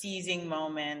 sort of seizing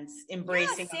moments,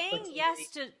 embracing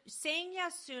saying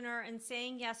yes sooner, and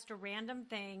saying yes to random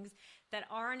things that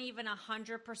aren't even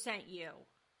 100% you.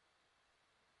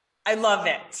 I love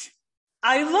it.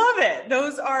 I love it.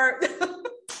 Those are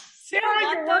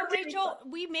Sarah, what though, Rachel?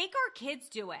 We make our kids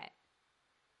do it.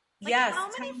 Like, yes. How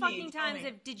many fucking times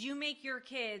did you make your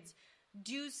kids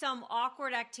do some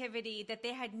awkward activity that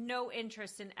they had no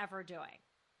interest in ever doing?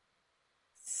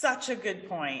 Such a good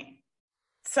point.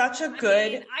 Such a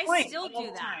good point. I still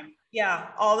do that. Time. Yeah,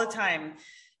 all the time.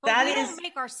 But we don't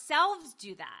make ourselves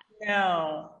do that.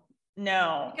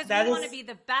 No. Because we want to be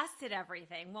the best at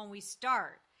everything when we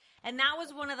start. And that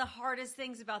was one of the hardest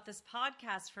things about this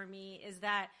podcast for me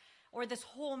or this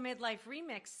whole midlife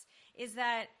remix, is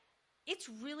that it's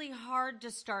really hard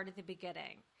to start at the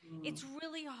beginning. It's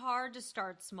really hard to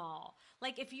start small.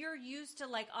 Like if you're used to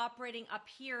like operating up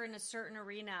here in a certain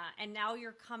arena and now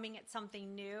you're coming at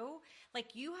something new,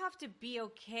 like you have to be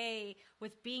okay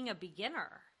with being a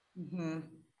beginner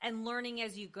and learning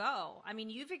as you go. I mean,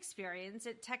 you've experienced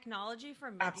it, technology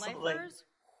for midlifers.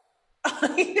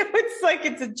 It's like,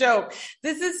 it's a joke.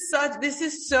 This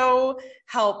is so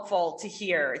helpful to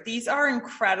hear. These are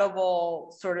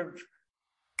incredible sort of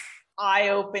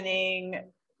eye-opening,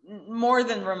 more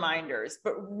than reminders,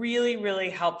 but really,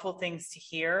 really helpful things to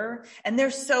hear. And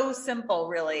they're so simple,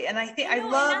 really. And I think I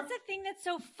love. And that's the thing that's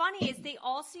so funny is they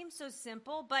all seem so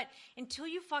simple, but until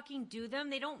you fucking do them,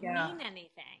 they don't mean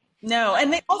anything. No,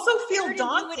 and they also feel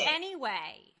daunting. Do it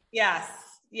anyway. Yes.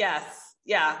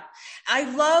 Yeah.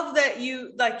 I love that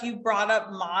you brought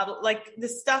up like the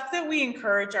stuff that we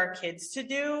encourage our kids to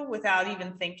do without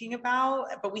even thinking about,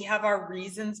 but we have our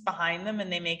reasons behind them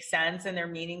and they make sense and they're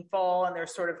meaningful and they're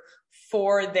sort of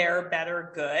for their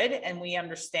better good. And we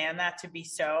understand that to be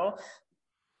so.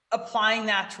 Applying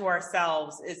that to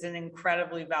ourselves is an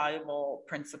incredibly valuable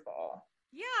principle.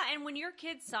 Yeah. And when your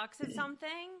kid sucks at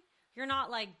something, you're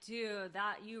not like, dude,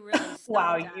 that you really sucked.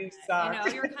 Wow, you suck. You know,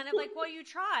 you're kind of like, well, you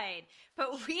tried.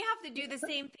 But we have to do the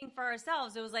same thing for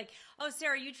ourselves. It was like, oh,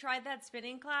 Sarah, you tried that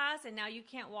spinning class and now you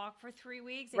can't walk for 3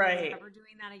 weeks and you're never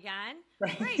doing that again.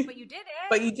 Right. Great, but you did it.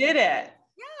 But you did it.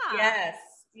 Yeah.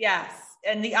 Yes.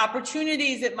 And the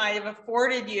opportunities it might have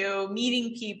afforded you,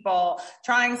 meeting people,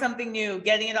 trying something new,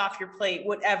 getting it off your plate,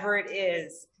 whatever it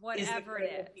is. Whatever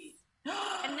it is.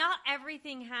 And not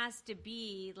everything has to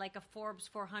be like a Forbes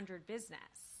 400 business.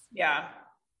 Yeah.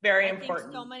 Very I important.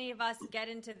 think so many of us get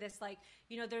into this, like,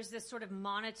 you know, there's this sort of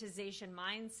monetization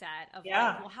mindset of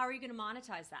like, well, how are you going to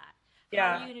monetize that?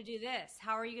 How are you going to do this?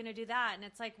 How are you going to do that? And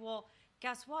it's like, well,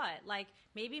 guess what? Like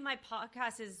maybe my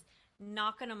podcast is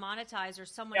not going to monetize or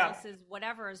someone else's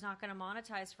whatever is not going to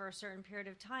monetize for a certain period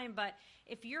of time. But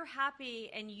if you're happy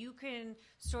and you can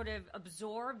sort of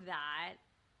absorb that,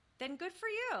 then good for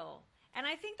you. And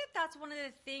I think that that's one of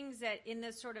the things that in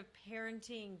this sort of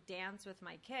parenting dance with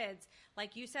my kids,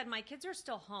 like you said, my kids are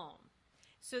still home.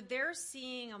 So they're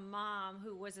seeing a mom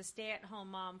who was a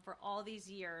stay-at-home mom for all these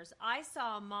years. I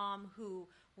saw a mom who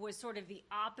was sort of the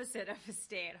opposite of a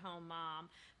stay-at-home mom.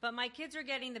 But my kids are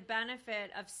getting the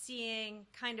benefit of seeing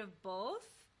kind of both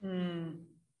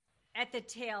at the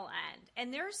tail end.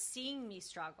 And they're seeing me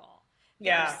struggle.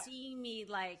 They're seeing me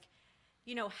like,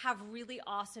 you know, have really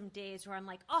awesome days where I'm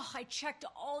like, oh, I checked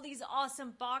all these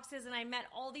awesome boxes and I met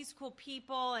all these cool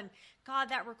people and God,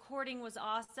 that recording was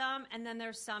awesome. And then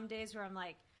there's some days where I'm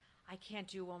like, I can't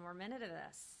do one more minute of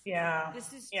this. Yeah.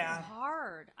 This is too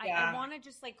hard. I want to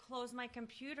just like close my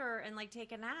computer and like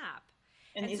take a nap.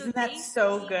 And isn't that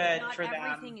so good for them?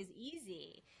 Not everything is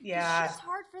easy. Yeah. It's just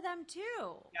hard for them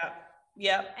too.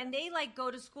 Yep. And they like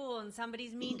go to school and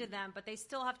somebody's mean to them, but they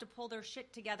still have to pull their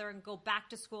shit together and go back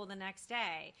to school the next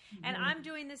day. And I'm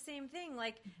doing the same thing.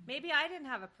 Like maybe I didn't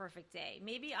have a perfect day.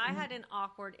 Maybe I had an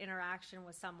awkward interaction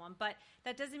with someone, but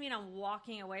that doesn't mean I'm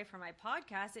walking away from my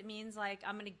podcast. It means like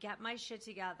I'm going to get my shit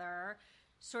together,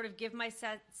 sort of give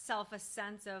myself a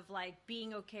sense of like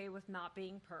being okay with not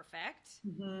being perfect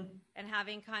and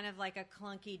having kind of like a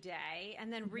clunky day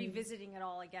and then revisiting it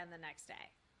all again the next day.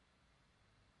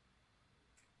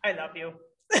 I love you.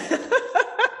 It's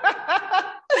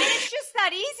just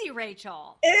that easy,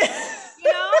 Rachel. You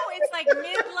know, it's like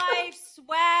midlife,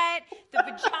 sweat, the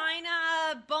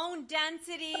vagina, bone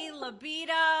density,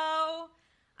 libido.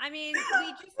 I mean,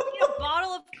 we just need a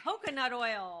bottle of coconut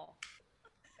oil.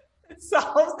 It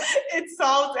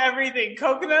solves everything.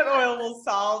 Coconut oil will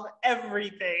solve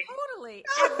everything. Totally.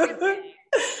 Everything.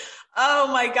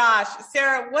 Oh my gosh.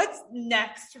 Sarah, what's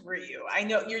next for you? I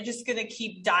know you're just going to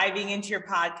keep diving into your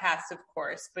podcast, of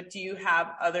course, but do you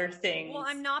have other things? Well,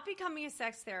 I'm not becoming a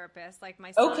sex therapist like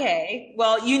my son. Okay.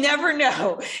 Well, you never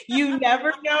know. You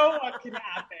never know what can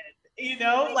happen. You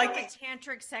know, like a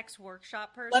tantric sex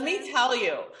workshop person. Let me tell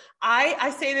you,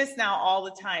 I say this now all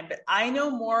the time, but I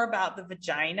know more about the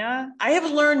vagina. I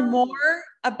have learned more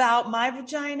about my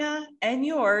vagina and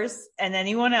yours and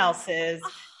anyone else's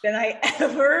than I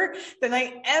ever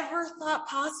thought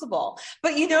possible.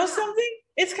 But you know something?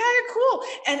 It's kind of cool.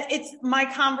 And my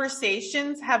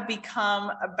conversations have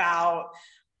become about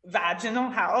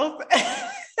vaginal health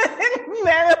and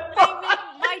menopause.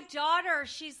 My daughter,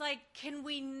 she's like, can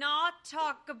we not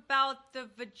talk about the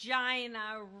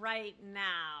vagina right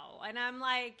now? And I'm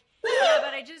like, yeah,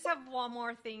 but I just have one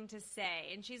more thing to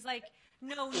say. And she's like,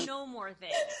 no more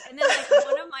things. And then like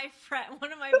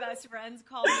one of my best friends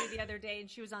called me the other day, and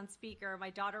she was on speaker. My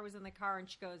daughter was in the car, and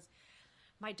she goes,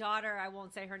 my daughter, I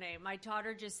won't say her name, my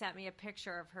daughter just sent me a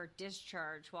picture of her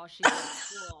discharge while she's at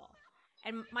school.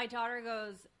 And my daughter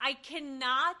goes, I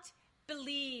cannot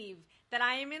believe that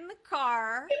I am in the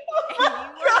car and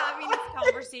you were having this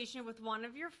conversation with one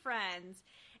of your friends.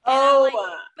 And I'm like,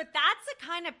 but that's the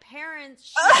kind of parents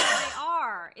she and I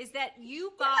are, is that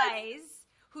you guys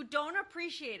who don't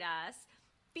appreciate us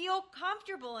feel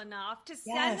comfortable enough to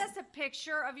send us a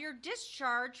picture of your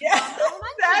discharge from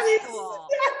elementary school. Oh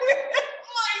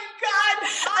my God.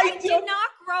 I did not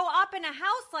grow up in a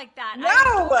house like that.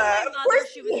 No, my mother,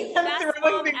 she was the best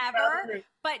mom ever.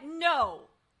 But no,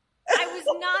 I was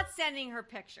not sending her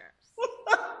pictures.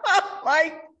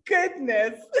 My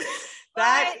goodness. But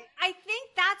I think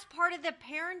that's part of the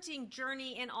parenting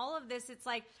journey in all of this. It's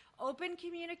like open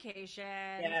communication.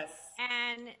 Yes.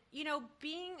 And, you know,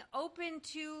 being open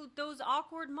to those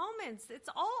awkward moments. It's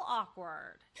all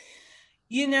awkward.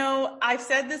 You know, I've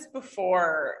said this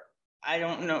before. I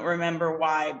don't remember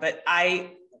why, but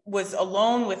I was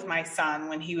alone with my son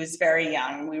when he was very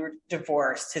young. We were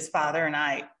divorced, his father and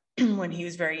I, when he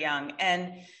was very young.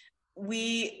 And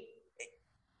we,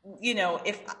 you know,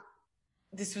 if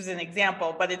this was an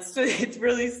example, but it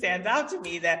really stands out to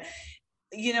me that,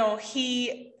 you know,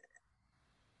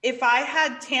 if I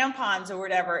had tampons or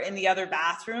whatever in the other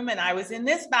bathroom and I was in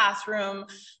this bathroom,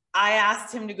 I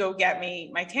asked him to go get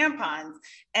me my tampons.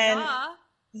 And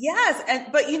yes.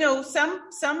 But you know,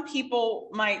 some people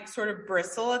might sort of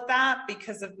bristle at that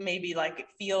because of maybe like, it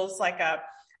feels like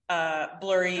a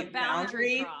blurry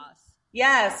boundary. Cross.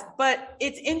 Yes. But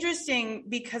it's interesting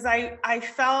because I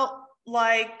felt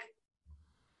like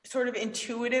sort of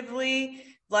intuitively,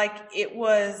 like it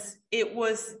was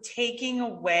taking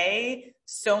away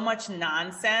so much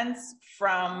nonsense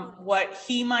from what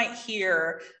he might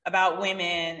hear about women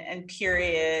and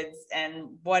periods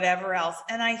and whatever else.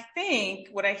 And I think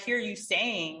what I hear you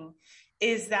saying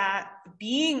is that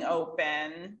being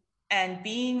open and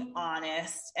being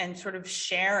honest and sort of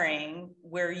sharing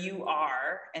where you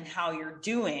are and how you're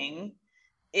doing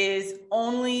is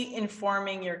only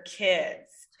informing your kids.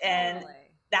 And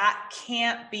that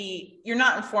can't be, you're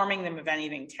not informing them of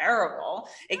anything terrible.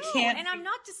 It can't. And I'm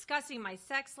not discussing my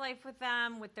sex life with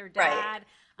them, with their dad.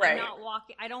 Right. I'm not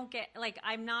walking. I don't get, like,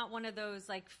 I'm not one of those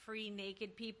like free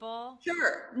naked people.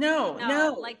 Sure. No.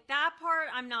 Like that part,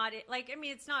 I'm not, like, I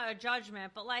mean, it's not a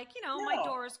judgment, but like, you know, my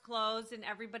door is closed and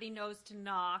everybody knows to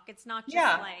knock. It's not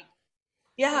just like.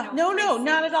 Yeah. You know, no,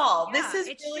 not at all. Yeah, this is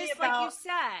it's really just about, like you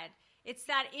said, it's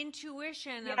that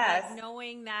intuition of like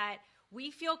knowing that we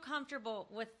feel comfortable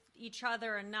with each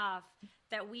other enough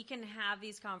that we can have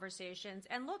these conversations.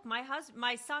 And look,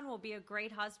 my son will be a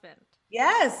great husband.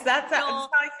 Yes, that's how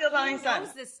I feel about my son. He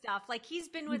knows this stuff. Like, he's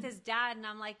been with his dad, and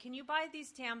I'm like, can you buy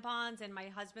these tampons? And my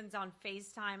husband's on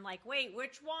FaceTime, like, wait,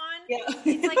 which one? Yeah.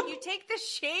 It's like you take the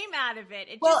shame out of it.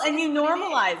 And you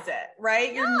normalize it,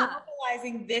 right? Yeah. You're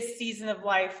normalizing this season of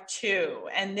life too,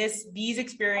 and these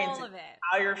experiences, all of it.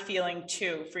 How you're feeling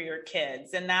too for your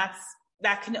kids, and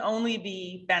that can only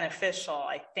be beneficial,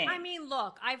 I think. I mean,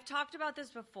 look, I've talked about this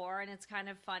before, and it's kind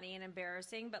of funny and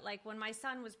embarrassing, but like when my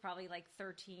son was probably like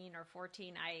 13 or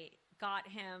 14, I got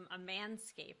him a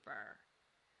manscaper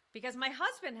because my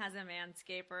husband has a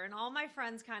manscaper, and all my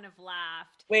friends kind of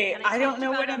laughed. Wait, I don't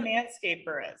know what a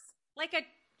manscaper is. Like a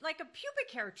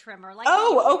pubic hair trimmer. Like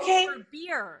okay. For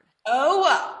beard.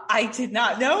 Oh, I did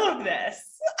not know of this.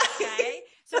 Okay.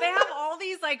 So they have all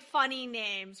these like funny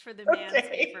names for the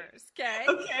manscapers. Okay.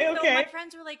 Okay. So my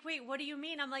friends were like, wait, what do you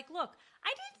mean? I'm like, look, I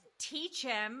didn't teach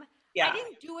him. Yeah. I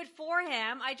didn't do it for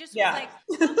him. I just was like,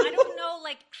 I don't know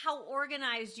like how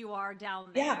organized you are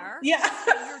down there. Yeah.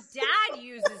 So your dad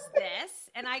uses this,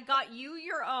 and I got you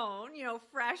your own, you know,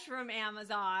 fresh from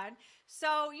Amazon.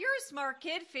 So you're a smart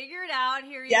kid. Figure it out.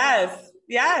 Here you go.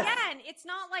 Yes. Again, it's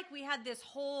not like we had this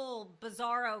whole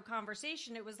bizarro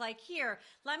conversation. It was like, here,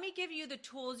 let me give you the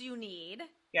tools you need.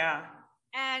 Yeah.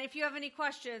 And if you have any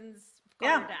questions, call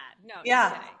your dad. No,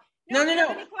 yeah. just kidding. No. If you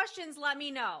have any questions, let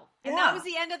me know. And that was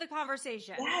the end of the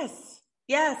conversation.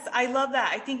 Yes. I love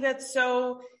that. I think it's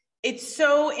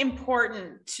so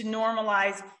important to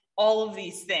normalize all of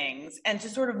these things and to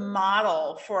sort of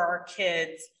model for our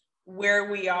kids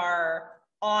where we are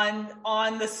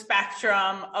on the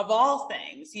spectrum of all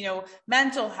things,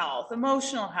 mental health,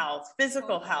 emotional health,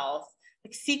 physical health.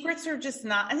 Like secrets are just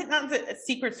not, I think not that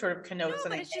secrets sort of connotes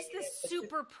something. But it's just this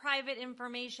super private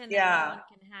information that no one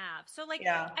can have. So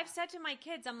I've said to my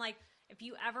kids, I'm like, if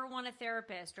you ever want a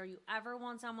therapist or you ever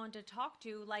want someone to talk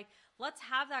to, let's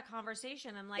have that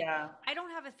conversation. I'm like, I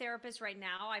don't have a therapist right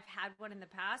now. I've had one in the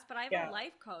past, but I have a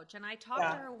life coach and I talk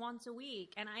to her once a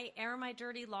week and I air my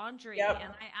dirty laundry and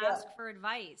I ask for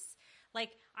advice.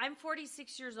 I'm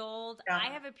 46 years old. I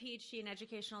have a PhD in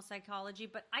educational psychology,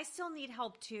 but I still need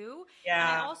help too. And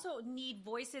I also need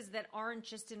voices that aren't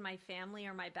just in my family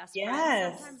or my best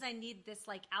friends. Sometimes I need this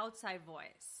outside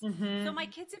voice. So my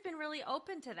kids have been really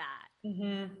open to that.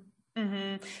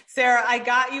 Sarah, I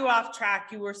got you off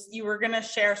track. You were going to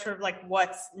share sort of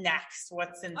what's next,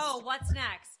 what's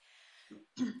next?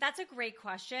 That's a great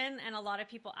question. And a lot of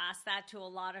people ask that to a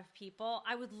lot of people.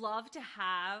 I would love to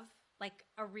have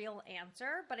a real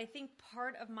answer, but I think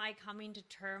part of my coming to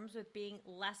terms with being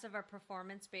less of a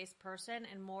performance-based person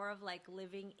and more of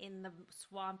living in the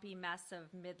swampy mess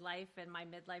of midlife and my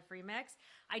midlife remix,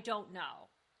 I don't know.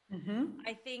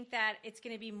 I think that it's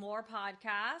going to be more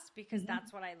podcasts because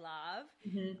that's what I love.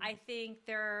 I think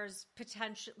there's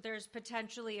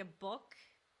potentially a book.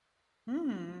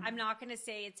 I'm not going to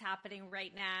say it's happening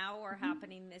right now or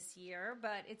happening this year,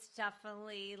 but it's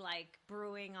definitely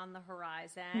brewing on the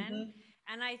horizon.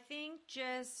 And I think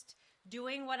just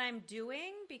doing what I'm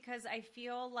doing, because I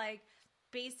feel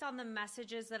based on the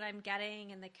messages that I'm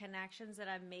getting and the connections that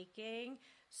I'm making,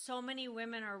 so many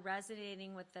women are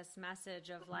resonating with this message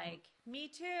of me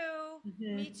too,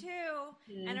 me too,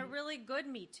 and a really good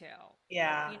me too.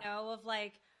 Of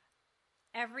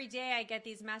every day I get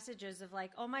these messages of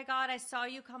oh my God, I saw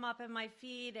you come up in my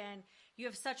feed and you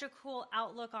have such a cool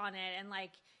outlook on it. And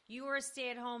you were a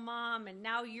stay-at-home mom and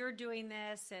now you're doing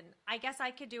this. And I guess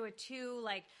I could do it too.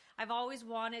 I've always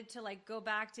wanted to go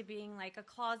back to being a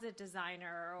closet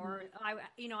designer or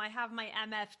I have my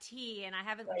MFT and I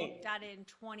haven't looked at it in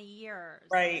 20 years.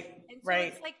 Right. And so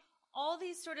it's all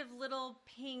these sort of little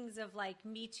pings of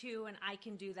me too, and I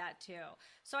can do that too.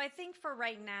 So I think for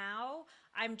right now,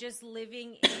 I'm just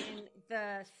living in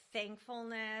the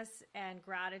thankfulness and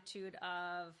gratitude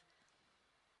of,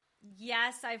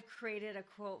 yes, I've created a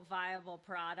quote viable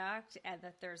product and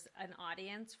that there's an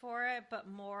audience for it, but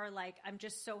more I'm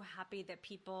just so happy that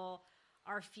people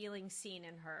are feeling seen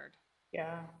and heard.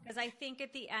 Yeah. Because I think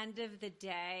at the end of the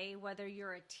day, whether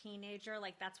you're a teenager,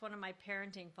 that's one of my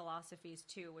parenting philosophies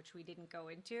too, which we didn't go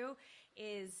into,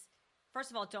 is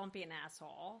first of all, don't be an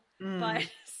asshole. But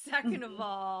second of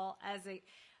all,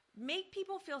 make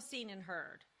people feel seen and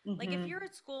heard. If you're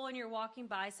at school and you're walking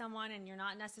by someone and you're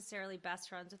not necessarily best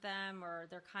friends with them or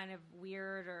they're kind of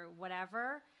weird or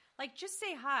whatever, just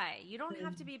say hi. You don't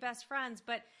have to be best friends,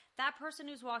 but that person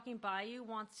who's walking by you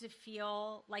wants to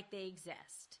feel like they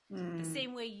exist the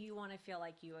same way you want to feel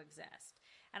like you exist.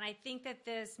 And I think that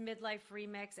this midlife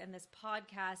remix and this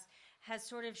podcast has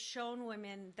sort of shown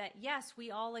women that, yes,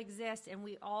 we all exist and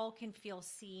we all can feel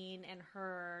seen and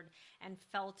heard and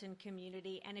felt in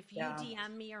community. And if you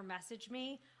DM me or message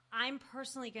me, I'm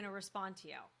personally going to respond to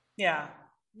you.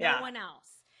 No one else.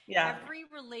 Every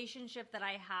relationship that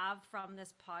I have from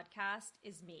this podcast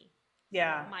is me.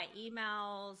 My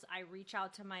emails, I reach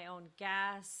out to my own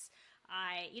guests.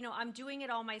 I'm doing it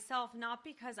all myself, not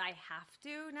because I have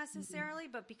to necessarily,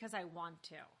 but because I want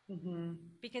to.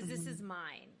 Because this is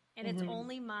mine. And it's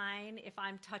only mine if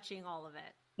I'm touching all of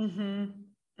it.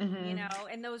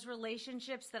 And those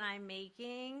relationships that I'm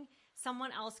making,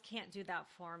 someone else can't do that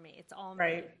for me. It's all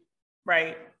me.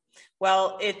 Right.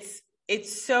 Well,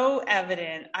 it's so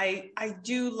evident. I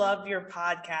do love your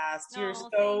podcast. You're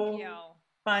so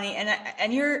funny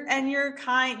and you're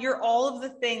kind. You're all of the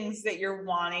things that you're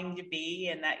wanting to be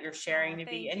and that you're sharing to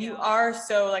be. And you are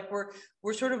so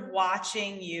we're sort of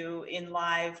watching you in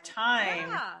live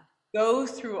time go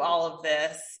through all of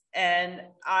this. And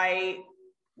I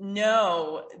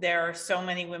know there are so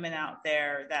many women out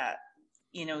there that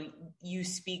you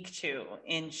speak to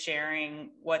in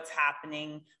sharing what's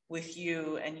happening with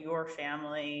you and your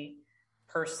family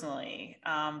personally.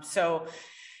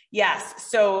 Yes.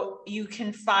 So you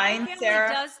can find Sarah.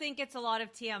 My family does think it's a lot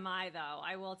of TMI though.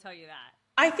 I will tell you that.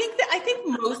 I think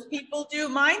most people do.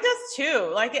 Mine does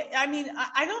too.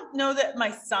 I don't know that my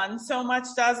son so much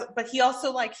does, but he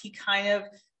also he kind of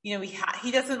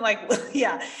he doesn't like,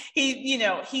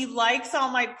 he likes all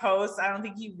my posts. I don't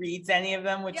think he reads any of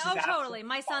them, which is totally.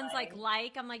 My son's fine.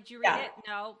 I'm like, do you read it?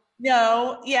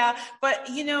 No. Yeah. But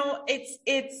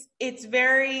it's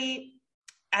very,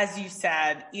 as you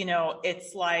said,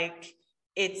 it's like,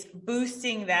 it's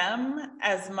boosting them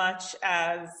as much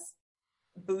as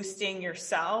boosting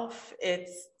yourself.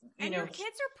 And your kids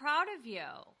are proud of you.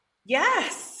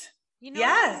 Yes. You know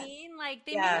what I mean? Like,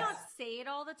 they may not say it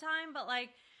all the time, but like,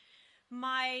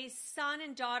 my son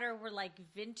and daughter were like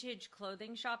vintage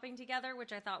clothing shopping together,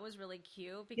 which I thought was really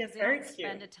cute because they don't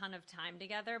spend a ton of time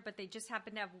together, but they just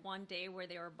happened to have one day where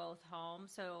they were both home.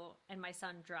 And my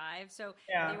son drives. So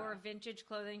they were vintage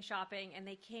clothing shopping, and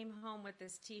they came home with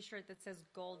this t-shirt that says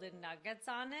golden nuggets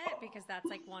on it because that's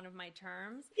like one of my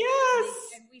terms. Yes.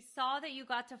 And we saw that you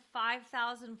got to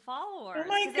 5,000 followers. Oh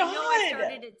my God. I know I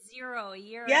started at 0 a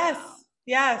year ago.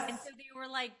 Yes. And so they were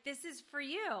like, this is for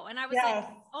you. And I was like,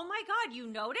 oh my God, you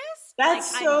noticed?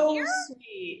 That's like, so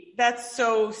sweet. That's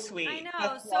so sweet. I know.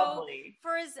 That's so lovely.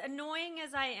 For as annoying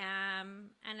as I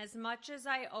am and as much as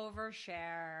I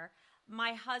overshare,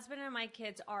 my husband and my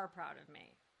kids are proud of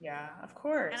me. Yeah, of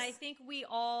course. And I think we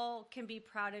all can be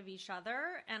proud of each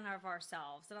other and of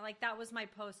ourselves. And like, that was my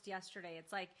post yesterday.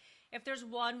 It's like, if there's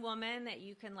one woman that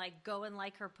you can like go and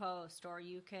like her post, or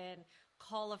you can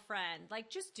call a friend,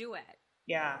 like just do it.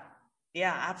 Yeah.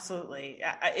 Yeah, absolutely.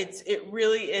 It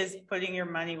really is putting your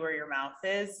money where your mouth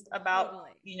is about,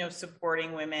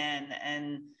 supporting women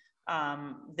and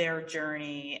their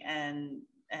journey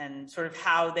and sort of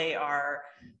how they are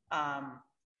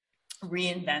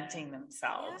reinventing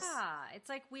themselves. Yeah. It's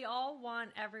like, we all want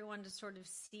everyone to sort of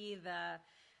see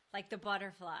the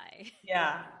butterfly.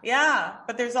 Yeah. Yeah.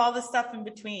 But there's all the stuff in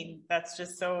between. That's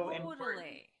just so important.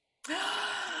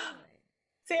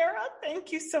 Sarah,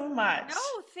 thank you so much.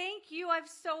 No, thank you. I've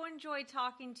so enjoyed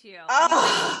talking to you.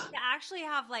 Oh. To actually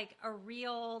have like a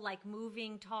real, like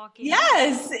moving talking.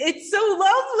 Yes, it's so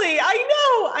lovely.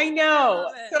 I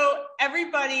know. So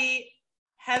everybody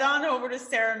head on over to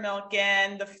Sarah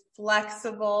Milken, the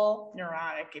flexible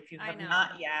neurotic. If you have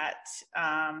not yet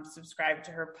subscribed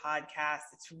to her podcast,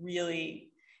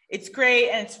 it's great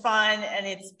and it's fun and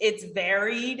it's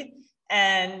varied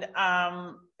and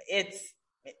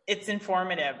it's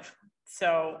informative.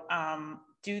 So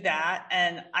do that,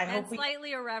 and I hope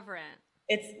slightly irreverent.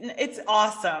 It's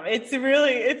awesome. It's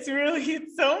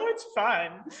so much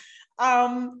fun.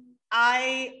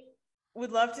 I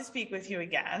would love to speak with you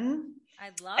again.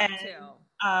 I'd love to.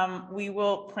 We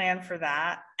will plan for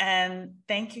that. And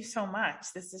thank you so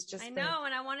much. This is just and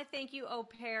I want to thank you, Oh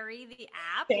Perry, the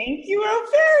app. Thank you, Oh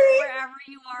Perry. Wherever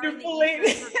you are in the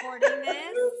ether recording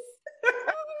this.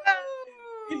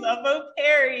 We love Oh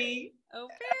Perry. Oh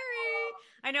Perry.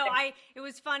 I know. It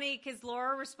was funny because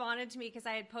Laura responded to me because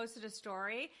I had posted a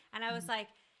story and I was like,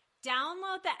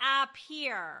 download the app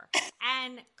here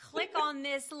and click on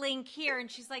this link here. And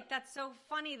she's like, that's so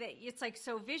funny that it's like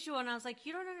so visual. And I was like,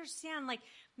 you don't understand. Like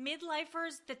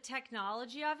midlifers, the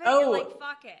technology of it. Oh, you're like,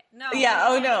 fuck it. No. Yeah.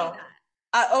 Oh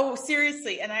no.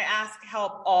 Seriously. And I ask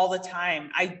help all the time.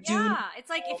 I do. Yeah. It's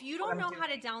like, if you don't know how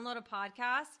to download a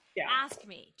podcast, ask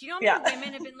me. Do you know how many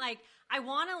women have been like, I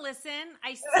want to listen.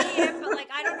 I see it, but like,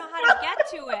 I don't know how to get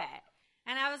to it.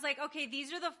 And I was like, okay,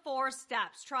 these are the 4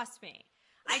 steps. Trust me.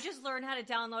 I just learned how to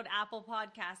download Apple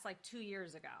Podcasts like 2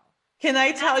 years ago. Can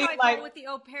I tell you I go with the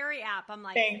Oh Perry app? I'm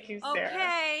like, thank you, Sarah.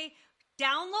 Okay,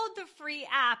 download the free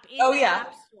app in the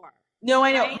App Store. No,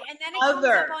 I know. Right? And then it comes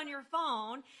up on your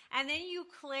phone, and then you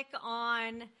click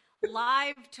on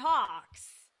Live Talks.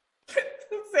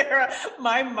 Sarah,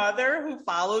 my mother who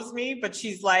follows me, but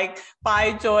she's like,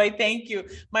 bye, Joy, thank you.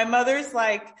 My mother's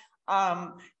like,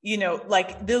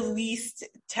 like the least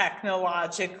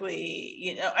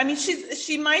technologically, I mean,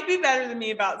 she might be better than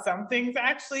me about some things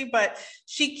actually, but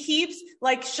she keeps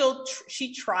like,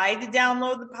 she tried to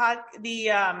download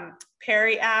the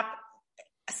Perry app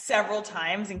several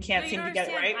times and can't seem to get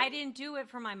it right. I didn't do it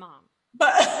for my mom.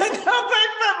 But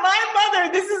my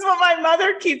mother, this is what my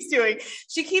mother keeps doing.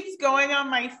 She keeps going on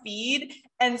my feed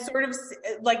and sort of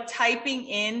like typing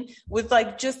in with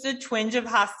like just a twinge of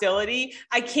hostility.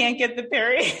 I can't get the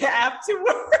Perry app to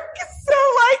work. So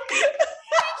like,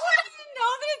 I didn't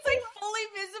know that it's like fully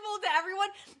visible to everyone.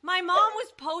 My mom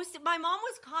was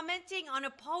commenting on a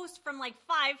post from like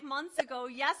 5 months ago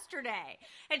yesterday.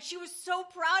 And she was so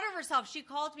proud of herself. She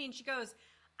called me and she goes,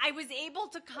 I was able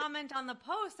to comment on the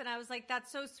post, and I was like,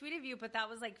 that's so sweet of you, but that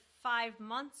was like 5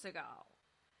 months ago.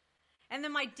 And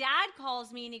then my dad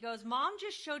calls me and he goes, Mom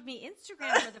just showed me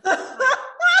Instagram for the first time.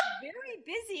 Very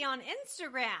busy on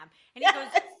Instagram. And he goes,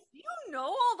 you know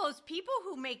all those people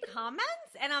who make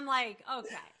comments? And I'm like,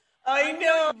 okay. I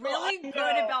know. I'm really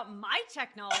good about my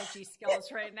technology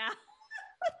skills right now.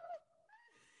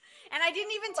 And I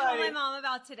didn't even tell my mom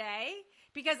about today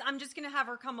because I'm just going to have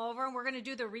her come over and we're going to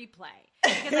do the replay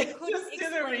because I couldn't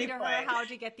explain to her how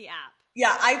to get the app.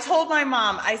 Yeah, I told my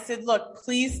mom, I said, look,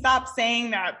 please stop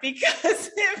saying that because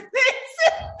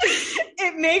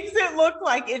it makes it look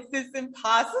like it's this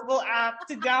impossible app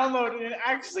to download and it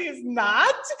actually is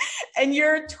not. And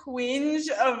your twinge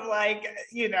of like,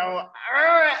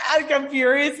 I'm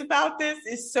furious about this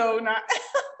is so not.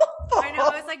 I know.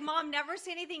 I was like, Mom, never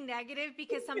say anything negative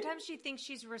because sometimes she thinks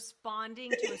she's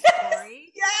responding to a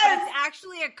story. Yes. But it's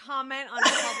actually a comment on a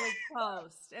public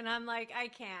post. And I'm like, I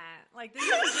can't. Like, this is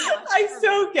too much. I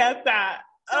so get that.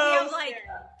 So we have like,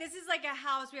 this is like a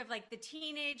house. We have like the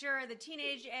teenage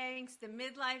angst, the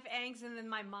midlife angst, and then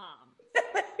my mom.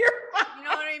 Your mom. You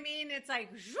know what I mean? It's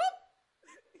like, whoop.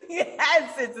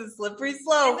 Yes, it's a slippery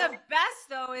slope. And the best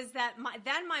though is that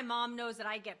then my mom knows that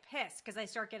I get pissed because I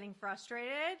start getting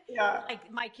frustrated. Yeah.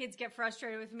 Like my kids get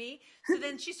frustrated with me. So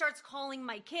then she starts calling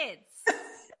my kids.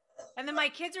 And then my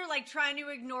kids are like trying to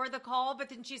ignore the call, but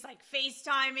then she's like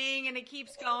FaceTiming and it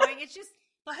keeps going. It's just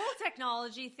the whole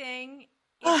technology thing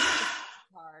is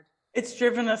hard. It's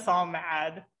driven us all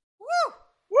mad. Woo!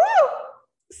 Woo!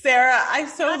 Sarah, I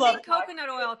so love coconut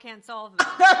oil can't solve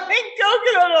that. Nothing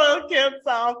coconut oil can't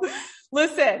solve.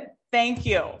 Listen, thank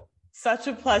you. Such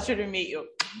a pleasure to meet you.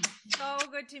 So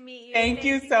good to meet you. Thank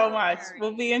you so much.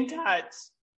 We'll be in touch.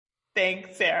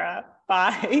 Thanks, Sarah.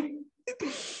 Bye.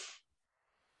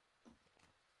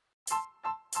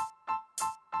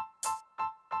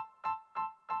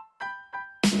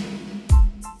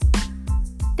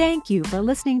 Thank you for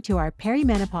listening to our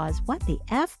Perimenopause What the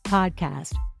F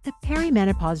podcast. The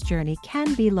perimenopause journey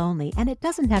can be lonely, and it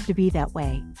doesn't have to be that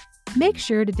way. Make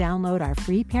sure to download our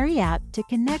free Peri app to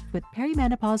connect with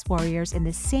perimenopause warriors in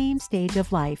the same stage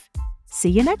of life.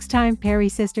 See you next time, Peri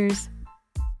Sisters.